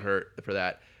butthurt for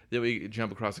that. Then we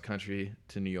jump across the country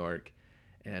to New York,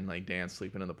 and Dan's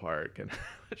sleeping in the park, and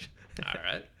all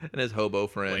right, and his hobo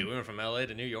friend. Wait, we went from LA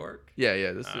to New York.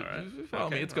 Yeah. This is follow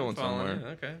me. It's going somewhere. You.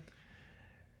 Okay.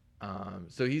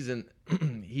 So he's in.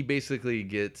 He basically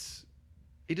gets.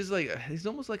 He's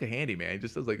almost like a handyman. He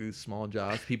just does these small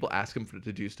jobs. People ask him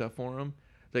to do stuff for him.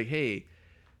 Like, hey,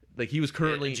 he was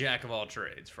currently a jack of all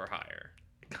trades for hire.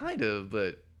 Kind of,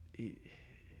 but he's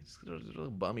a little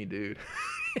bummy dude.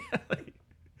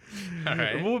 All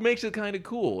right. What makes it kind of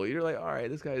cool? You're like, all right,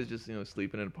 this guy is just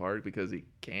sleeping in a park because he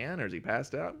can, or is he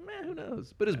passed out? Man, who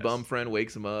knows? But his bum friend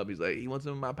wakes him up. He's like, he wants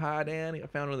some of my pie, Danny. I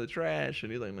found it in the trash,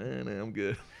 and he's like, man, I'm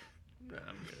good.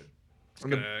 I'm good. Just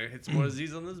gonna hit some more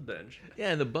Z's on this bench. Yeah,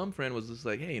 and the bum friend was just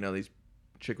like, hey, these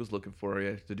chick was looking for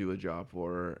you to do a job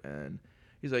for her, and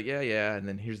he's like, yeah, and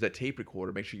then here's that tape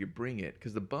recorder. Make sure you bring it,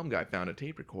 because the bum guy found a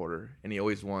tape recorder, and he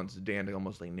always wants Dan to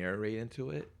almost narrate into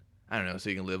it. I don't know,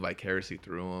 so you can live vicariously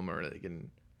through him, or they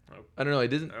can. I don't know. It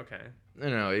doesn't. Okay. I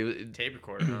don't know. Tape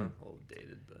recorder, huh? A little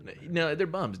dated, but no, they're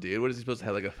bums, dude. What is he supposed to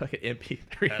have, a fucking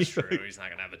MP3? That's true. He's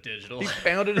not gonna have a digital. He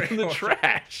found it in the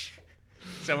trash.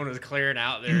 Someone was clearing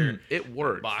out their it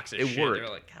worked. Box of it shit. Worked. They're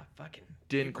like, God, fucking.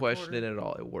 Didn't question it at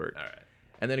all. It worked. All right.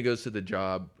 And then it goes to the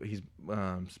job. He's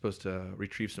supposed to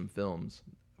retrieve some films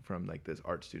from this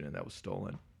art student that was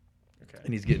stolen. Okay.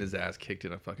 And he's getting his ass kicked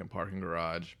in a fucking parking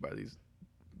garage by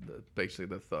basically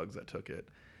the thugs that took it.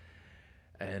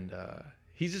 And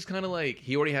he's just kind of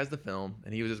he already has the film,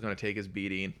 and he was just going to take his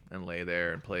beating and lay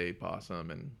there and play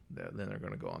possum, and then they're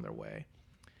going to go on their way.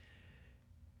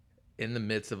 In the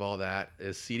midst of all that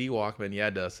is CD Walkman.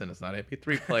 Yeah, Dustin, it's not an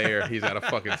MP3 player. He's got a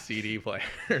fucking CD player.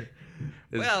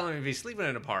 Well, if he's sleeping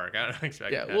in a park, I don't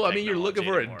expect. Yeah, well, I mean, you're looking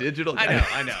for a digital.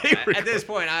 I know. At this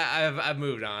point, I've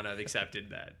moved on. I've accepted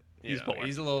that. He's poor.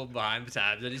 He's a little behind the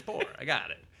times, and he's poor. I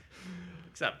got it.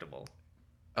 Acceptable.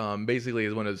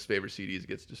 Basically, one of his favorite CDs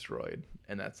gets destroyed,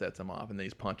 and that sets him off. And then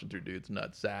he's punching through dudes'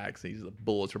 nut sacks. The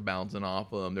bullets are bouncing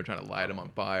off him. They're trying to light him on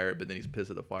fire, but then he's pissed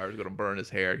that the fire's going to burn his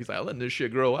hair. He's like, I'm letting this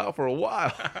shit grow out for a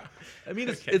while. I mean,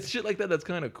 it's shit like that that's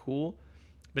kind of cool.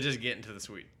 But just getting to the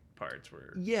sweet parts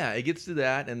where... Yeah, it gets to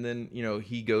that, and then,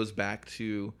 he goes back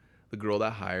to the girl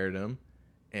that hired him,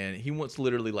 and he wants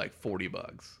literally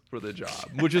 $40 for the job,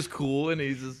 which is cool, and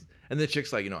he's just... And the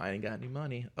chick's like, I ain't got any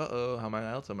money. Uh-oh, how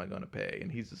else am I going to pay? And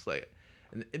he's just like...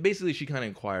 And basically, she kind of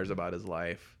inquires about his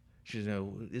life. She's,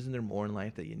 isn't there more in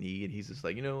life that you need? He's just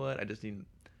like, you know what? I just need,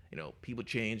 people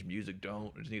change, music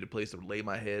don't. I just need a place to lay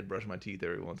my head, brush my teeth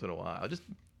every once in a while. Just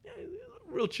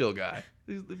real chill guy.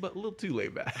 He's a little too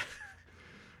laid back.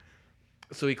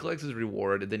 So he collects his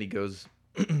reward, and then he goes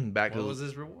back to... What was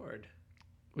his reward?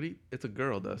 It's a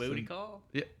girl, Dustin. Booty call?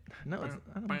 Yeah. No,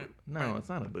 it's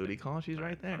not a booty call. She's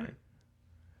right there.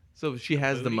 So she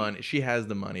has the money. She has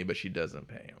the money, but she doesn't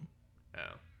pay him.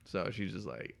 Oh. So she's just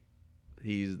like,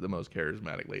 He's the most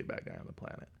charismatic, laid back guy on the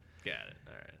planet. Got it.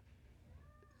 All right.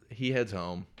 He heads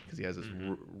home because he has this.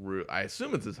 I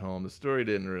assume it's his home. The story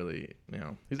didn't really,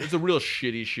 it's a real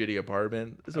shitty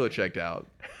apartment. So it checked out.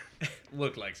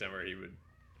 Looked like somewhere he would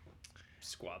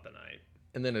squat the night.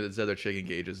 And then this other chick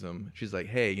engages him. She's like,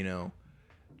 "Hey, do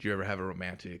you ever have a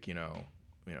romantic,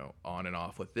 on and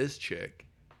off with this chick?"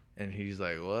 And he's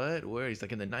like, "What? Where?" He's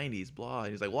like, "In the 90s, blah."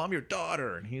 And he's like, "Well, I'm your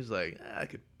daughter." And he's like, "I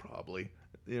could probably,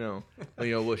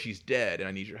 well, she's dead, and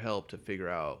I need your help to figure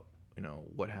out,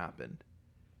 what happened."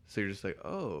 So you're just like,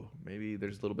 oh, maybe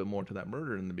there's a little bit more to that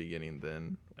murder in the beginning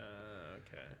than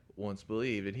once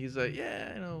believed. And he's like,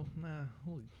 yeah,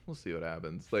 we'll see what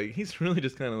happens. Like, he's really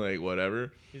just kind of like,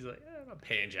 whatever. He's like, I'm not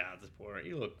paying child support.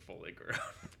 You look fully grown.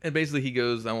 And basically he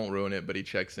goes, I won't ruin it, but he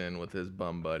checks in with his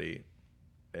bum buddy.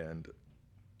 And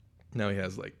now he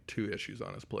has like 2 issues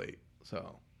on his plate.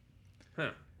 So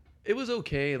it was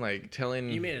okay. Like telling.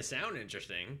 You made it sound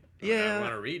interesting. Yeah. I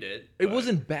want to read it. It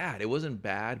wasn't bad. It wasn't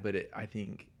bad, but I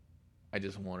think I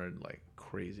just wanted like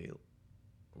crazy.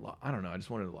 I don't know. I just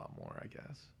wanted a lot more. I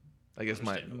guess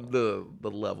the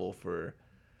level for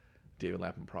David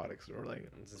Lapham products are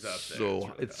like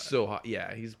so high.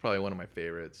 Yeah, he's probably one of my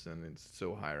favorites, and it's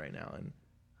so high right now. And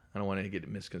I don't want to get it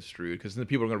misconstrued because then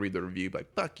people are gonna read the review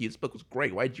like, "Fuck you! This book was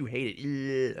great. Why did you hate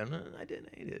it?" I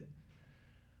didn't hate it.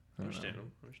 Understandable.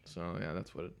 So yeah,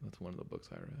 that's one of the books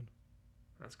I read.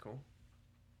 That's cool.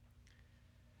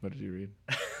 What did you read?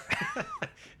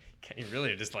 Can you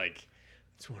really just like?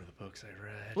 It's one of the books I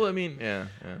read. Well, I mean, yeah.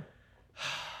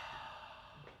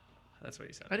 That's what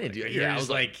you said. I didn't do it. Yeah, I was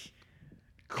like,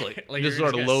 click. Like just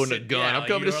sort of loading a gun. Yeah, I'm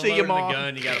coming to see you, Mom.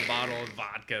 Gun. You got a bottle of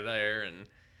vodka there, and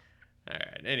all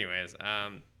right. Anyways,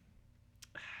 I'm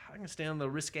gonna stay on the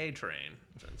risque train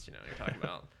since you're talking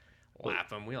about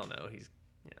Lapham. We all know he's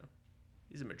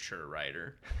a mature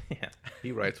writer. Yeah,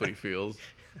 he writes what he feels.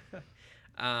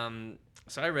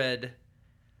 So I read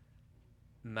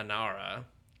Manara.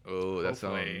 Oh, that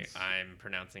Hopefully sounds. I'm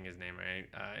pronouncing his name right.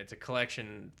 It's a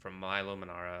collection from Milo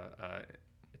Manara,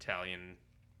 Italian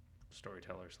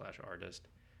storyteller / artist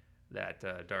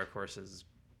that Dark Horse has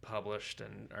published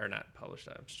or not published.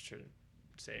 I should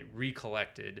say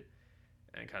recollected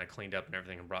and kind of cleaned up and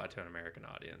everything and brought it to an American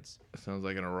audience. Sounds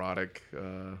like an erotic.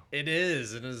 It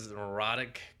is. It is an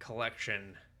erotic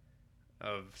collection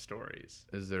of stories.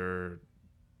 Is there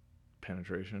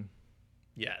penetration?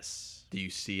 Yes. Do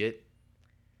you see it?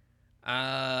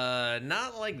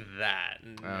 Not like that.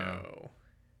 No.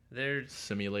 They're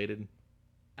simulated.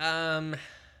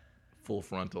 Full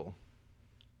frontal.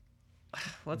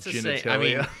 Let's just say, I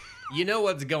mean, you know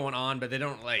what's going on, but they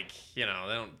don't they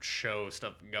don't show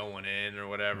stuff going in or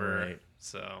whatever. Right.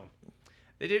 So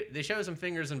they show some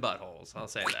fingers and buttholes. I'll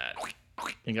say that.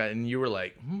 And you were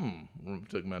like,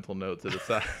 took mental notes at the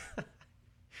side.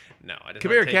 No, I didn't.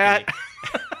 Come here, cat.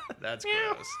 That's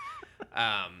gross.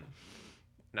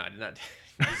 No, I did not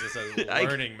use this as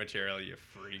learning material, you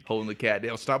freak. Holding the cat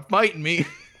down. Stop fighting me.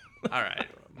 All right,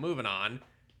 moving on.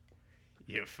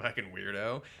 You fucking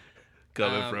weirdo.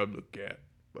 Coming from the cat.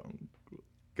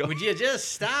 Go. Would you just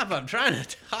stop? I'm trying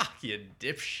to talk, you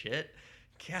dipshit.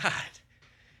 God.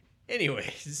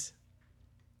 Anyways.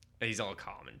 He's all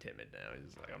calm and timid now.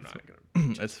 He's like, I'm not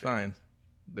going to... It's fine.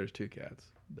 There's 2 cats.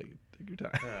 Take your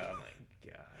time. Oh, my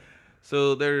God.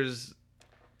 So there's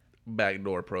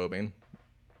backdoor probing.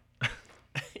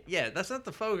 Yeah, that's not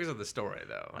the focus of the story,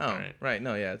 though. Oh, right.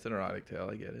 No, yeah, it's an erotic tale.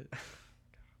 I get it.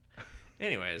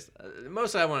 Anyways,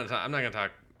 mostly I want to talk... I'm not going to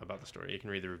talk about the story. You can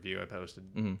read the review I posted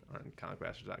on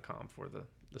comicbastards.com for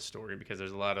the story, because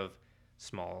there's a lot of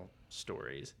small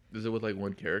stories. Is it with like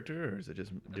one character, or is it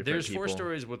just different There's people? 4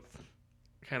 stories with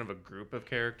kind of a group of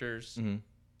characters. And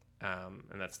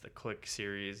that's the Click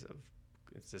series of...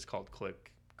 It's just called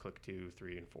Click 2,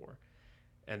 3, and 4.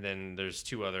 And then there's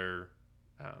 2 other...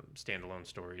 standalone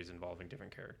stories involving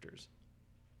different characters.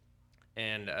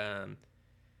 And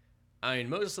I mean,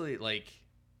 mostly, like,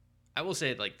 I will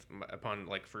say, like, upon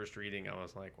like first reading, I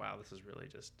was like, wow, this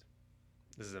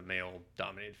is a male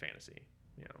dominated fantasy.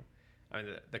 I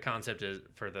mean, the concept is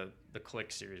for the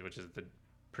Click series, which is the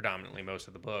predominantly most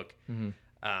of the book,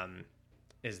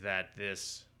 is that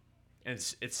this, and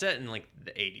it's set in like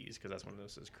the 80s, because that's when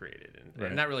this was created,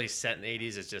 and not really set in the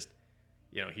 80s. It's just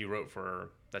he wrote for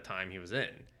the time he was in.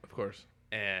 Of course.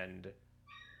 And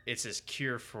it's this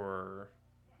cure for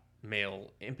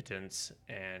male impotence,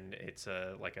 and it's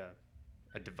a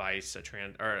device,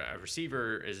 a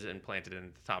receiver is implanted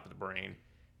in the top of the brain,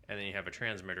 and then you have a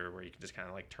transmitter where you can just kind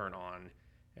of like turn on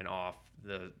and off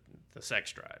the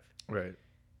sex drive. Right.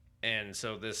 And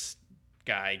so this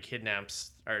guy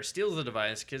kidnaps or steals the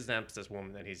device, kidnaps this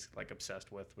woman that he's like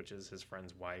obsessed with, which is his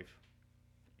friend's wife,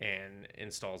 and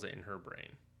installs it in her brain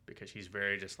because she's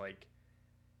very just like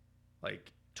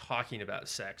talking about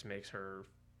sex makes her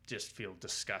just feel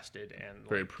disgusted and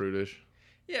very prudish.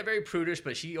 Yeah, very prudish,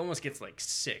 but she almost gets like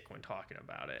sick when talking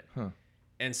about it. Huh.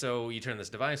 And so you turn this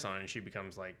device on and she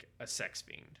becomes like a sex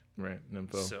fiend. Right,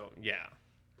 nympho. So, yeah.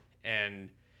 And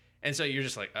so you're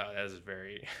just like, oh, that is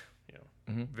very,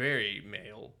 very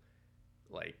male,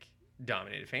 like,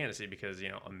 dominated fantasy because,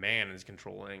 a man is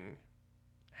controlling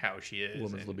how she is.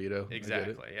 Woman's libido.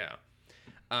 Exactly, yeah.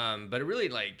 But it really,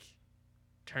 like,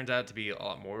 turns out to be a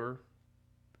lot more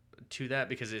to that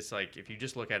because it's like, if you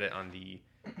just look at it on the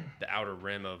outer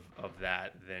rim of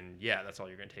that, then, yeah, that's all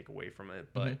you're going to take away from it.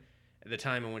 But at the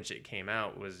time in which it came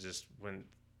out was just when,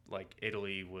 like,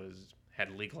 Italy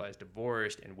had legalized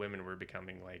divorce and women were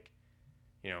becoming, like,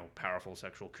 powerful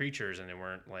sexual creatures, and they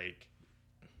weren't like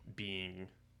being,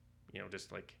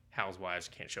 just like housewives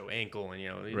can't show ankle, and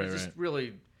it was just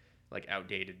really like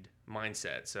outdated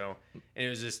mindset. So, and it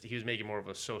was just he was making more of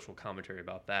a social commentary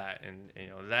about that, and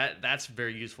that's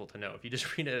very useful to know. If you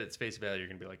just read it at its face value, you're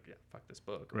gonna be like, yeah, fuck this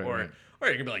book, or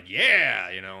you're gonna be like,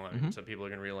 yeah, some people are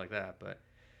gonna read it like that. But,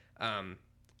 I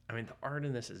mean, the art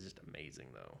in this is just amazing,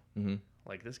 though.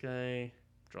 Like this guy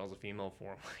draws a female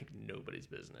form like nobody's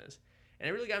business. And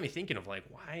it really got me thinking of, like,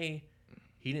 why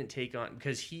he didn't take on...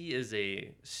 Because he is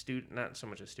a student... Not so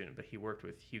much a student, but he worked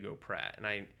with Hugo Pratt. And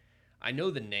I know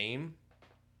the name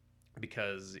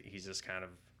because he's just kind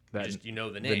of... the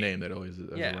name. The name that always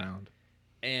is around.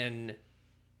 And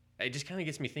it just kind of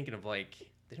gets me thinking of, like,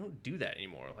 they don't do that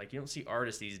anymore. Like, you don't see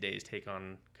artists these days take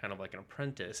on kind of like an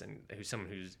apprentice and who's someone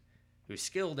who's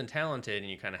skilled and talented, and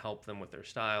you kind of help them with their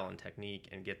style and technique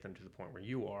and get them to the point where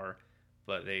you are.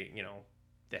 But they,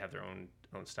 they have their own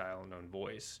style and own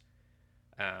voice.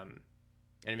 And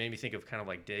it made me think of kind of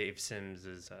like Dave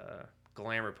Sims'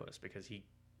 Glamour Puss, because he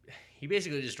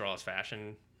basically just draws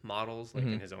fashion models like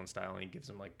in his own style, and he gives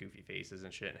them like goofy faces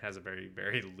and shit, and has a very,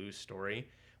 very loose story.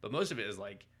 But most of it is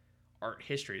like art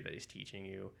history that he's teaching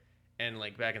you. And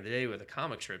like back in the day with the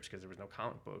comic strips, because there was no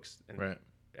comic books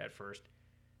at first,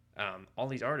 all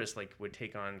these artists like would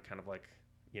take on kind of like,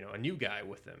 a new guy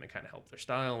with them and kind of help their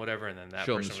style and whatever, and then that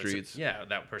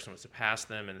that person would surpass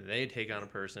them, and then they'd take on a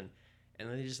person,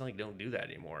 and they just like don't do that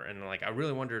anymore. And like I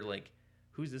really wondered, like,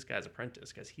 who's this guy's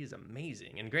apprentice, because he's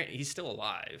amazing, and granted he's still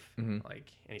alive,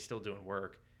 like, and he's still doing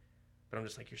work, but I'm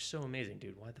just like, you're so amazing,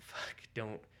 dude.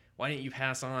 Why didn't you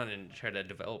pass on and try to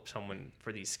develop someone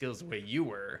for these skills the way you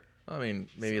were? I mean,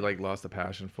 maybe like lost a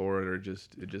passion for it, or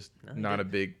just not a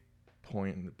big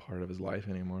part of his life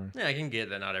anymore. Yeah, I can get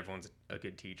that not everyone's a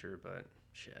good teacher, but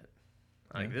shit,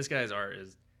 like this guy's art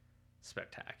is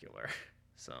spectacular.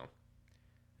 So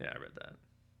yeah, I read that.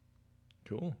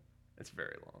 Cool. It's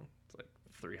very long. It's like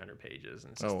 300 pages,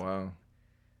 and wow,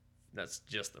 that's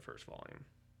just the first volume.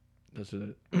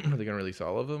 Are they gonna release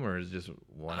all of them, or is it just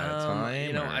one at a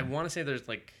time? I want to say there's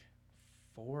like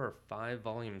 4 or 5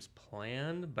 volumes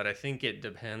planned, but I think it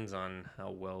depends on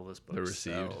how well this book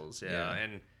sells. Yeah,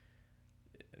 and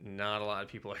not a lot of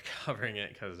people are covering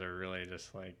it because they're really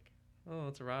just like, oh,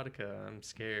 it's erotica, I'm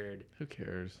scared. Who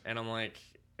cares? And I'm like,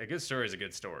 a good story is a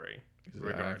good story,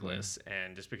 regardless.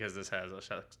 And just because this has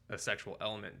a sexual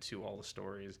element to all the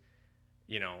stories,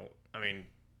 I mean,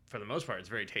 for the most part, it's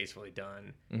very tastefully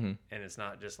done, and it's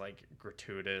not just like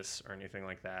gratuitous or anything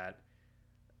like that.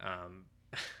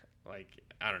 Like,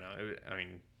 I don't know. I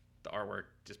mean, the artwork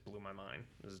just blew my mind.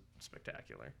 It was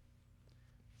spectacular.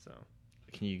 So,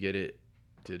 can you get it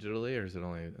digitally, or is it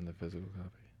only in the physical copy?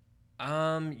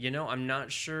 I'm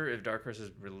not sure if Dark Horse is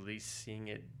releasing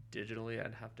it digitally.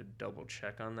 I'd have to double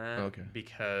check on that. Okay.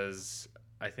 Because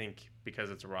I think because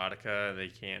it's erotica, they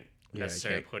can't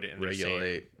necessarily put it in their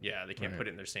same. They can't put it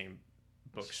in their same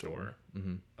bookstore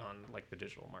on like the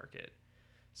digital market.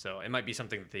 So it might be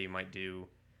something that they might do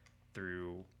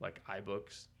through like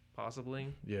iBooks,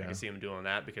 possibly. Yeah. I can see them doing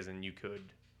that, because then you could,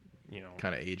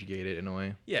 kind of age gate it in a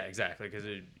way. Yeah, exactly, because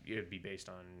it'd be based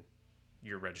on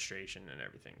your registration and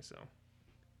everything. So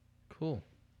cool.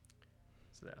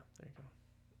 So yeah, there you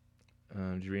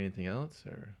go. Did you read anything else,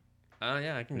 or?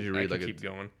 Yeah, I can. Did you read keep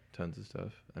going. Tons of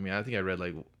stuff. I mean, I think I read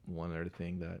like one other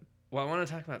thing that. Well, I want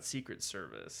to talk about Secret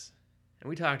Service, and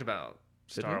we talked about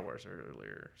Star Wars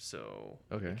earlier, so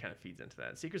it kind of feeds into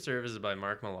that. Secret Service is by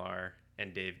Mark Millar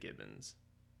and Dave Gibbons,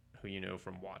 who you know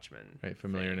from Watchmen. Right,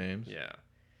 familiar names. Yeah.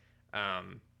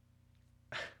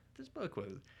 This book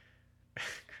was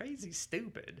crazy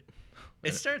stupid.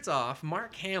 It starts off,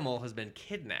 Mark Hamill has been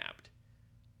kidnapped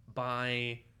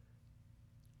by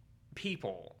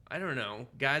people, I don't know,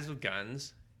 guys with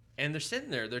guns, And they're sitting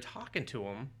there, they're talking to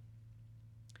him,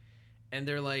 and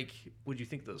they're like, "What'd you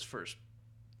think of those first,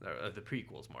 the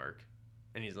prequels, Mark?"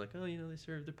 And he's like, "Oh, they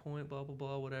served their point, blah blah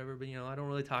blah, whatever. But I don't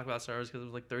really talk about Star Wars because it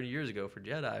was like 30 years ago for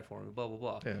Jedi for me, blah blah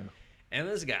blah." Yeah. And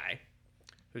this guy,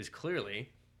 who's clearly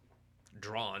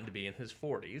drawn to be in his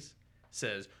 40s,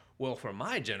 says, "Well, for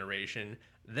my generation,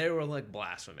 they were like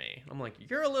blasphemy." I'm like,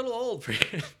 "You're a little old for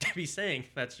to be saying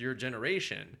that's your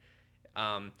generation."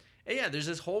 And yeah, there's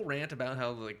this whole rant about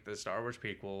how like the Star Wars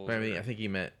prequels. But I mean, I think he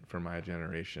meant for my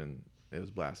generation, it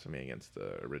was blasphemy against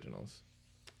the originals.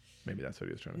 Maybe that's what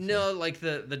he was trying to say. No, like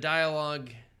the dialogue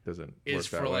doesn't is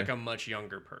work for that like way. a much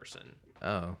younger person.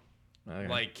 Oh. Okay.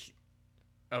 Like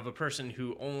of a person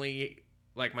who only,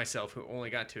 like myself, who only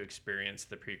got to experience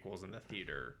the prequels in the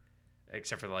theater,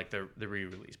 except for like the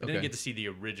re-release, but didn't get to see the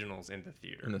originals in the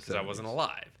theater because I wasn't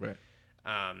alive. Right.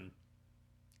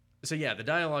 So yeah, the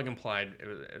dialogue implied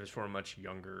it was for a much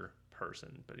younger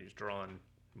person, but he's drawn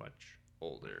much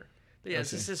older. But yeah,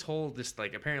 it's just this whole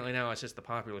like apparently now it's just the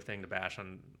popular thing to bash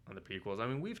on the prequels. I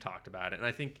mean, we've talked about it, and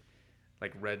I think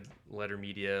like Red Letter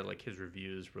Media, like his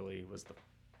reviews really was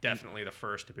definitely the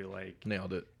first to be like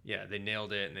nailed it. Yeah, they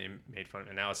nailed it and they made fun of it.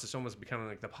 And now it's just almost becoming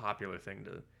like the popular thing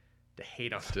to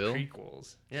hate on Still? the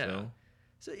prequels. Yeah. Still?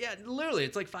 So yeah, literally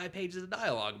it's like 5 pages of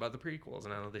dialogue about the prequels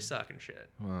and how they suck and shit.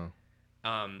 Wow.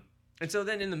 And so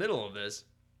then in the middle of this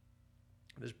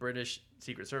British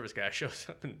Secret Service guy shows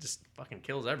up and just fucking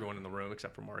kills everyone in the room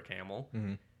except for Mark Hamill.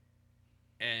 Mm-hmm.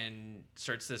 And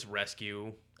starts this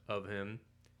rescue of him.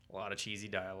 A lot of cheesy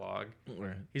dialogue.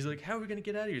 Right. He's like, "How are we going to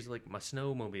get out of here?" He's like, "My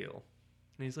snowmobile."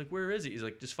 And he's like, "Where is he?" He's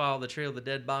like, "Just follow the trail of the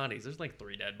dead bodies." There's like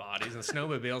 3 dead bodies, and the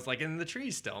snowmobile's like in the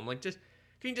trees still. I'm like, can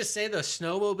you just say the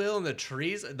snowmobile in the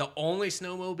trees? The only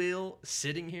snowmobile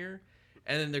sitting here?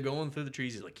 And then they're going through the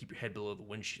trees. He's like, "Keep your head below the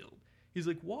windshield." He's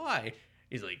like, "Why?"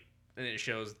 He's like, and it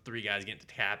shows 3 guys getting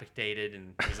decapitated,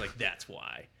 and he's like, "That's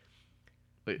why."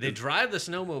 Wait, they drive the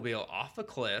snowmobile off a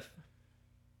cliff.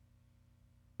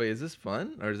 Wait, is this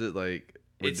fun? Or is it like...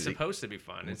 It's supposed to be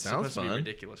fun. It's supposed to be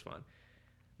ridiculous fun.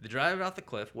 They drive it off the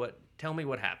cliff. Tell me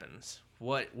what happens.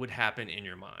 What would happen in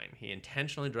your mind? He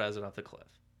intentionally drives it off the cliff.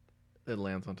 It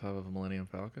lands on top of a Millennium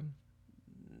Falcon?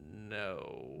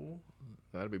 No.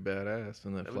 That'd be badass.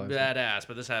 And that would be badass,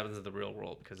 but this happens in the real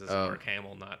world because it's Mark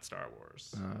Hamill, not Star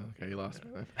Wars. Okay, you lost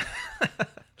me then.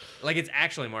 Like, it's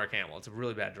actually Mark Hamill. It's a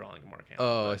really bad drawing of Mark Hamill.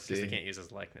 Oh, I see. Because they can't use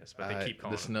his likeness, but they keep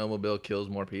calling the snowmobile kills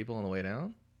more people on the way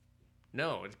down?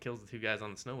 No, it kills the 2 guys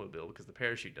on the snowmobile because the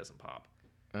parachute doesn't pop.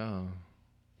 Oh.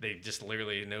 They just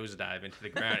literally nosedive into the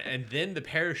ground, and then the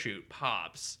parachute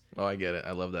pops. Oh, I get it.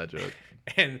 I love that joke.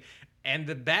 And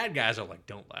the bad guys are like,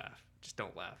 "Don't laugh. Just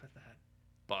don't laugh at that.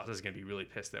 Boss is going to be really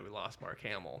pissed that we lost Mark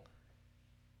Hamill."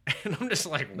 And I'm just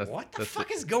like, what the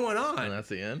fuck is going on? And that's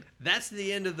the end? That's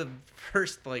the end of the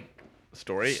first, like...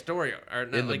 Story? Or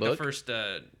not, in the like, book? the first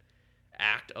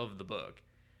act of the book.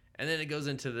 And then it goes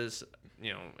into this,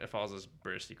 it follows this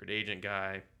British secret agent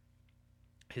guy.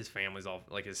 His family's all,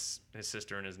 like, his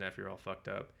sister and his nephew are all fucked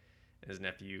up. His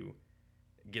nephew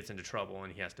gets into trouble,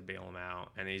 and he has to bail him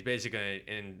out. And he's basically going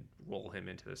to enroll him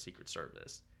into the Secret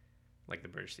Service, like the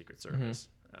British Secret Service.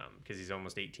 Because he's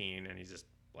almost 18, and he's just,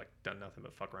 like, done nothing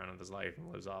but fuck around with his life and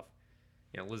lives off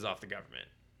the government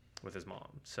with his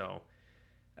mom. So,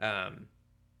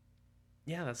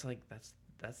 yeah, that's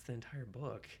the entire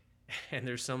book. And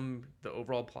the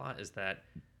overall plot is that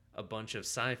a bunch of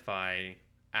sci-fi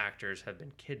actors have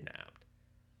been kidnapped.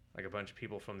 Like a bunch of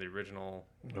people from the original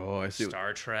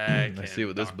Star Trek. I see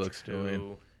what this Doctor book's Who.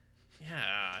 doing.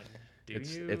 Yeah.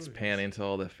 It's panning to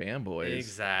all the fanboys.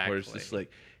 Exactly. Where it's just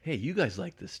like, hey, you guys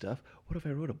like this stuff. What if I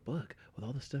wrote a book with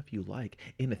all the stuff you like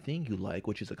in a thing you like,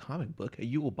 which is a comic book, and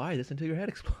you will buy this until your head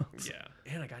explodes? Yeah.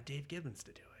 And I got Dave Gibbons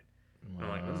to do it. Wow. I'm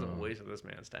like, this is a waste of this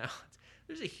man's talents.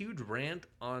 There's a huge rant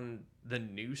on the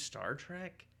new Star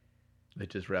Trek. It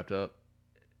just wrapped up.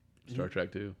 Star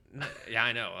Trek 2. Yeah,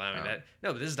 I know. I mean,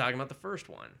 but this is talking about the first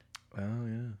one. Oh,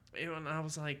 yeah. And I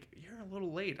was like, you're a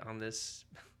little late on this.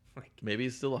 Like, maybe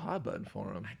it's still a hot button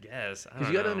for him. I guess. Because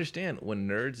you got to understand, when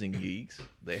nerds and geeks,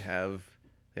 they have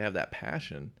that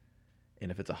passion.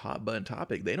 And if it's a hot button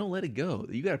topic, they don't let it go.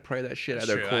 You got to pry that shit out of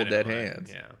their cold, dead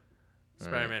hands. Yeah.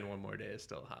 Spider-Man One More Day is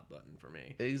still a hot button for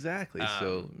me. Exactly.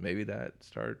 So maybe that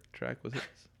Star Trek was it.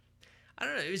 I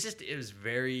don't know. It was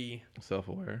very...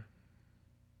 self-aware.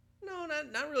 No,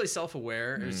 not really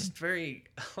self-aware. It was just very...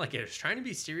 Like, it was trying to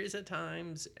be serious at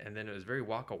times, and then it was very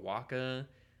waka waka.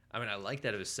 I mean, I like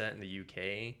that it was set in the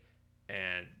UK,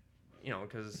 and,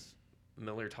 because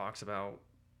Miller talks about,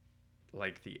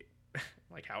 like,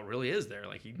 how it really is there.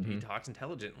 Like, he talks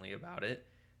intelligently about it.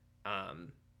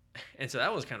 And so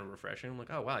that was kind of refreshing. I'm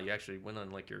like, oh wow, you actually went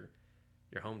on like your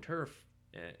home turf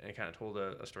and kind of told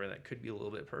a story that could be a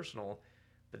little bit personal,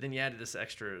 but then you added this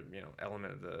extra,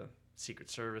 element of the Secret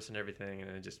Service and everything, and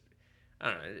it just,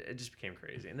 I don't know, it just became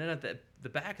crazy. And then at the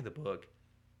back of the book,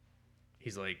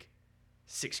 he's like,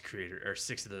 6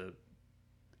 of the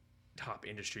top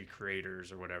industry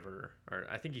creators or whatever, or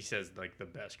I think he says like the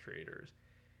best creators,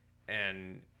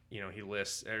 and he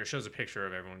lists or shows a picture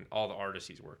of all the artists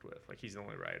he's worked with, like he's the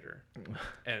only writer,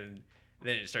 and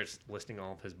then it starts listing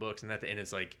all of his books, and at the end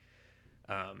it's like,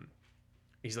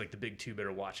 he's like, the big 2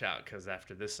 better watch out because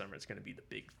after this summer it's going to be the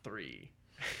big 3.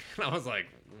 And I was like,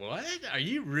 what? Are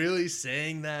you really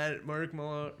saying that, Mark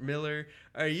Miller?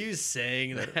 Are you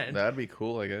saying that? That'd be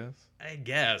cool, I guess. I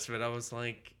guess, but I was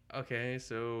like, okay,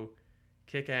 so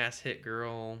Kick-Ass, Hit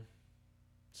Girl,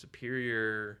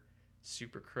 Superior,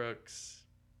 Super Crooks,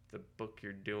 the book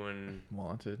you're doing.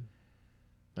 Wanted.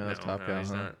 No, that's Top Gun, he's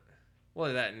huh? not.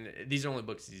 Well, and these are only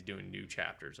books he's doing new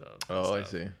chapters of. Oh, I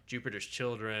see. Jupiter's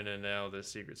Children and now the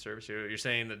Secret Service. You're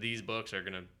saying that these books are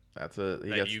gonna. That's a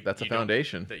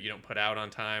foundation that you don't put out on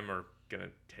time or gonna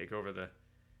take over the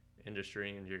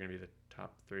industry, and you're gonna be the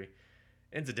top 3.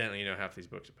 Incidentally, half these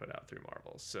books are put out through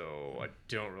Marvel, so I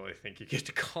don't really think you get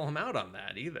to call him out on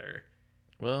that either.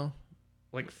 Well,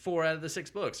 like 4 out of the 6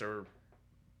 books are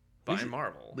by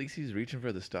Marvel. At least he's reaching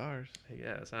for the stars. I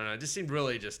guess. I don't know. It just seemed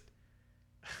really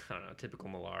I don't know, typical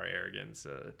Millar arrogance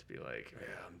to be like, yeah,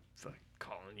 I'm fucking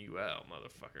calling you out,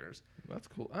 motherfuckers. That's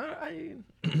cool. I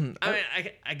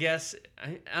guess,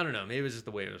 I don't know. Maybe it was just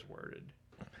the way it was worded.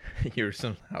 You were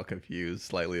somehow confused,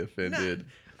 slightly offended.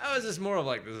 I was just more of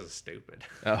like, this is stupid.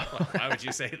 Oh. Why would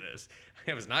you say this?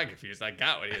 I was not confused. I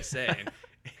got what he was saying.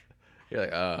 You're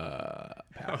like, pass.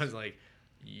 I was like,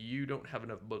 you don't have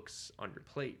enough books on your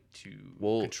plate to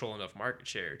control enough market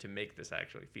share to make this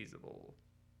actually feasible.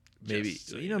 Maybe,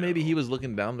 maybe he was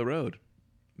looking down the road.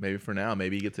 Maybe for now,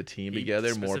 maybe he gets a team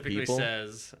together, more people. He specifically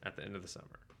says at the end of the summer.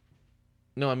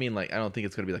 No, I mean, like, I don't think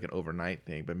it's going to be like an overnight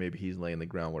thing, but maybe he's laying the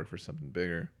groundwork for something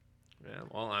bigger. Yeah,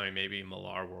 well, I mean, maybe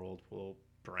Millar World will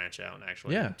branch out and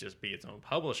actually just be its own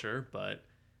publisher, but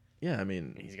yeah, I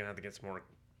mean, he's gonna have to get some more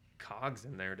cogs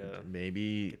in there to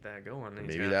maybe get that going. And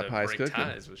maybe that pie's cooking.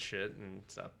 Ties with shit and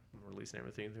stop releasing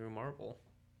everything through Marvel.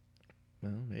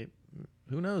 Well, maybe,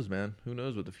 who knows, man? Who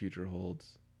knows what the future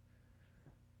holds?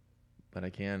 But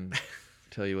I can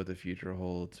tell you what the future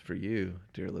holds for you,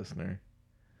 dear listener.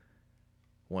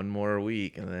 One more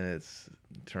week, and then it's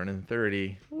turning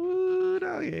 30. Woo,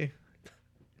 doggy.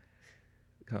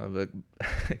 Comic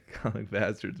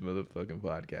Bastards motherfucking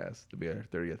podcast to be our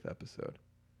 30th episode.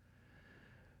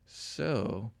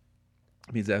 So,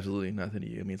 it means absolutely nothing to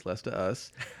you. It means less to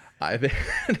us. I've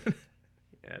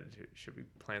yeah, should we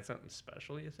plan something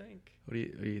special, you think? What do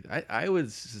you I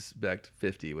would suspect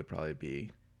 50 would probably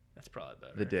be that's probably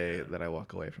better. The day that I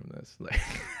walk away from this. Like,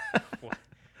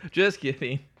 just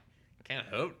kidding. Can't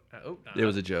hope. I hope not. It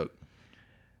was a joke.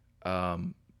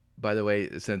 By the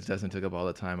way, since Destin took up all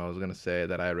the time, I was going to say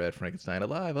that I read Frankenstein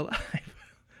Alive.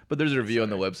 But there's a review on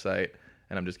the website,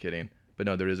 and I'm just kidding. But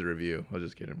no, there is a review. I was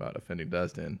just kidding about offending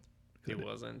Dustin. It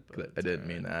wasn't. But I didn't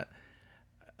mean that.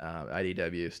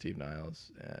 IDW, Steve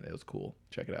Niles, and it was cool.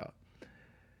 Check it out.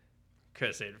 Could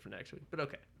have saved it for next week, but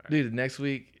okay. Right. Dude, next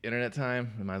week, internet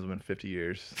time, it might as well have been 50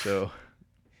 years. So,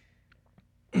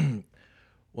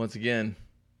 once again,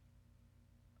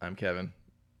 I'm Kevin.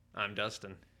 I'm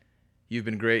Dustin. You've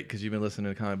been great because you've been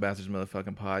listening to Comic Bastards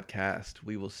motherfucking podcast.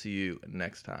 We will see you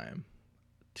next time.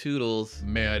 Toodles.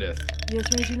 Meredith. Yes,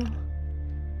 Reginald?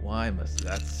 Why must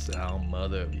that sow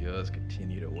mother of yours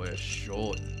continue to wear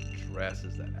short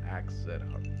dresses that accent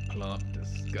her plump,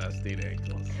 disgusting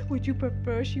ankles? Would you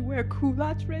prefer she wear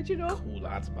culottes, Reginald?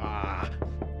 Culottes, bah.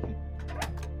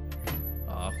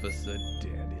 Officer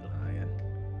Dandelion.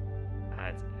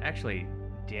 It's actually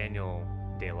Daniel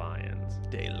DeLions.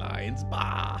 DeLions,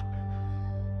 bah.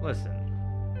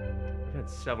 Listen, I've had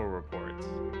several reports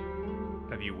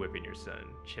of you whipping your son,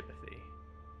 Chipothy,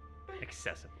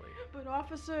 excessively. But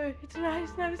officer, it's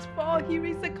not his fault. He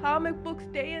reads the comic books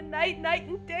day and night, night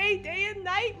and day and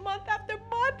night, month after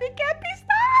month. It can't be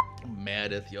stopped.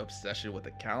 Meredith, your obsession with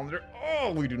the calendar.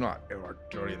 Oh, we do not air our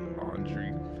dirty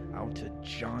laundry out to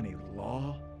Johnny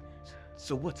Law.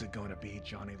 So what's it gonna be,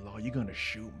 Johnny Law? You gonna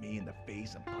shoot me in the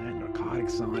face and plant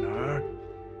narcotics on her?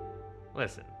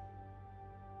 Listen,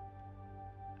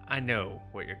 I know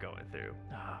what you're going through.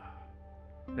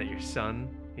 That your son,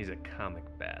 he's a comic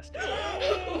bastard.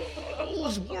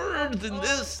 Those words in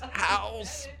this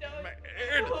house,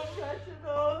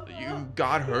 did! You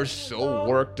got her so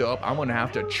worked up, I'm gonna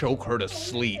have to choke her to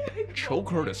sleep. Choke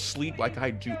her to sleep like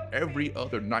I do every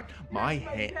other night. My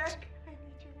hands.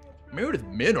 Meredith,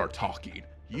 men are talking.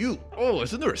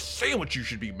 Isn't there a sandwich you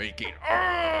should be making?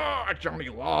 Johnny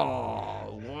Law,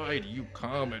 why do you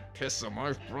come and piss on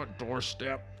my front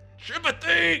doorstep?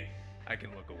 Timothy! I can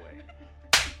look away.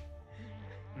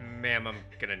 Ma'am, I'm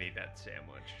gonna need that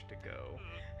sandwich to go.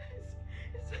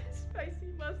 Is spicy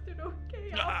mustard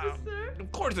okay, officer?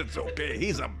 Of course it's okay.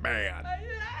 He's a man.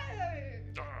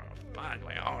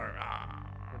 Finally,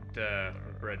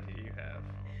 What bread do you have?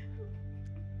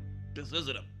 This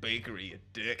isn't a bakery, you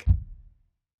dick.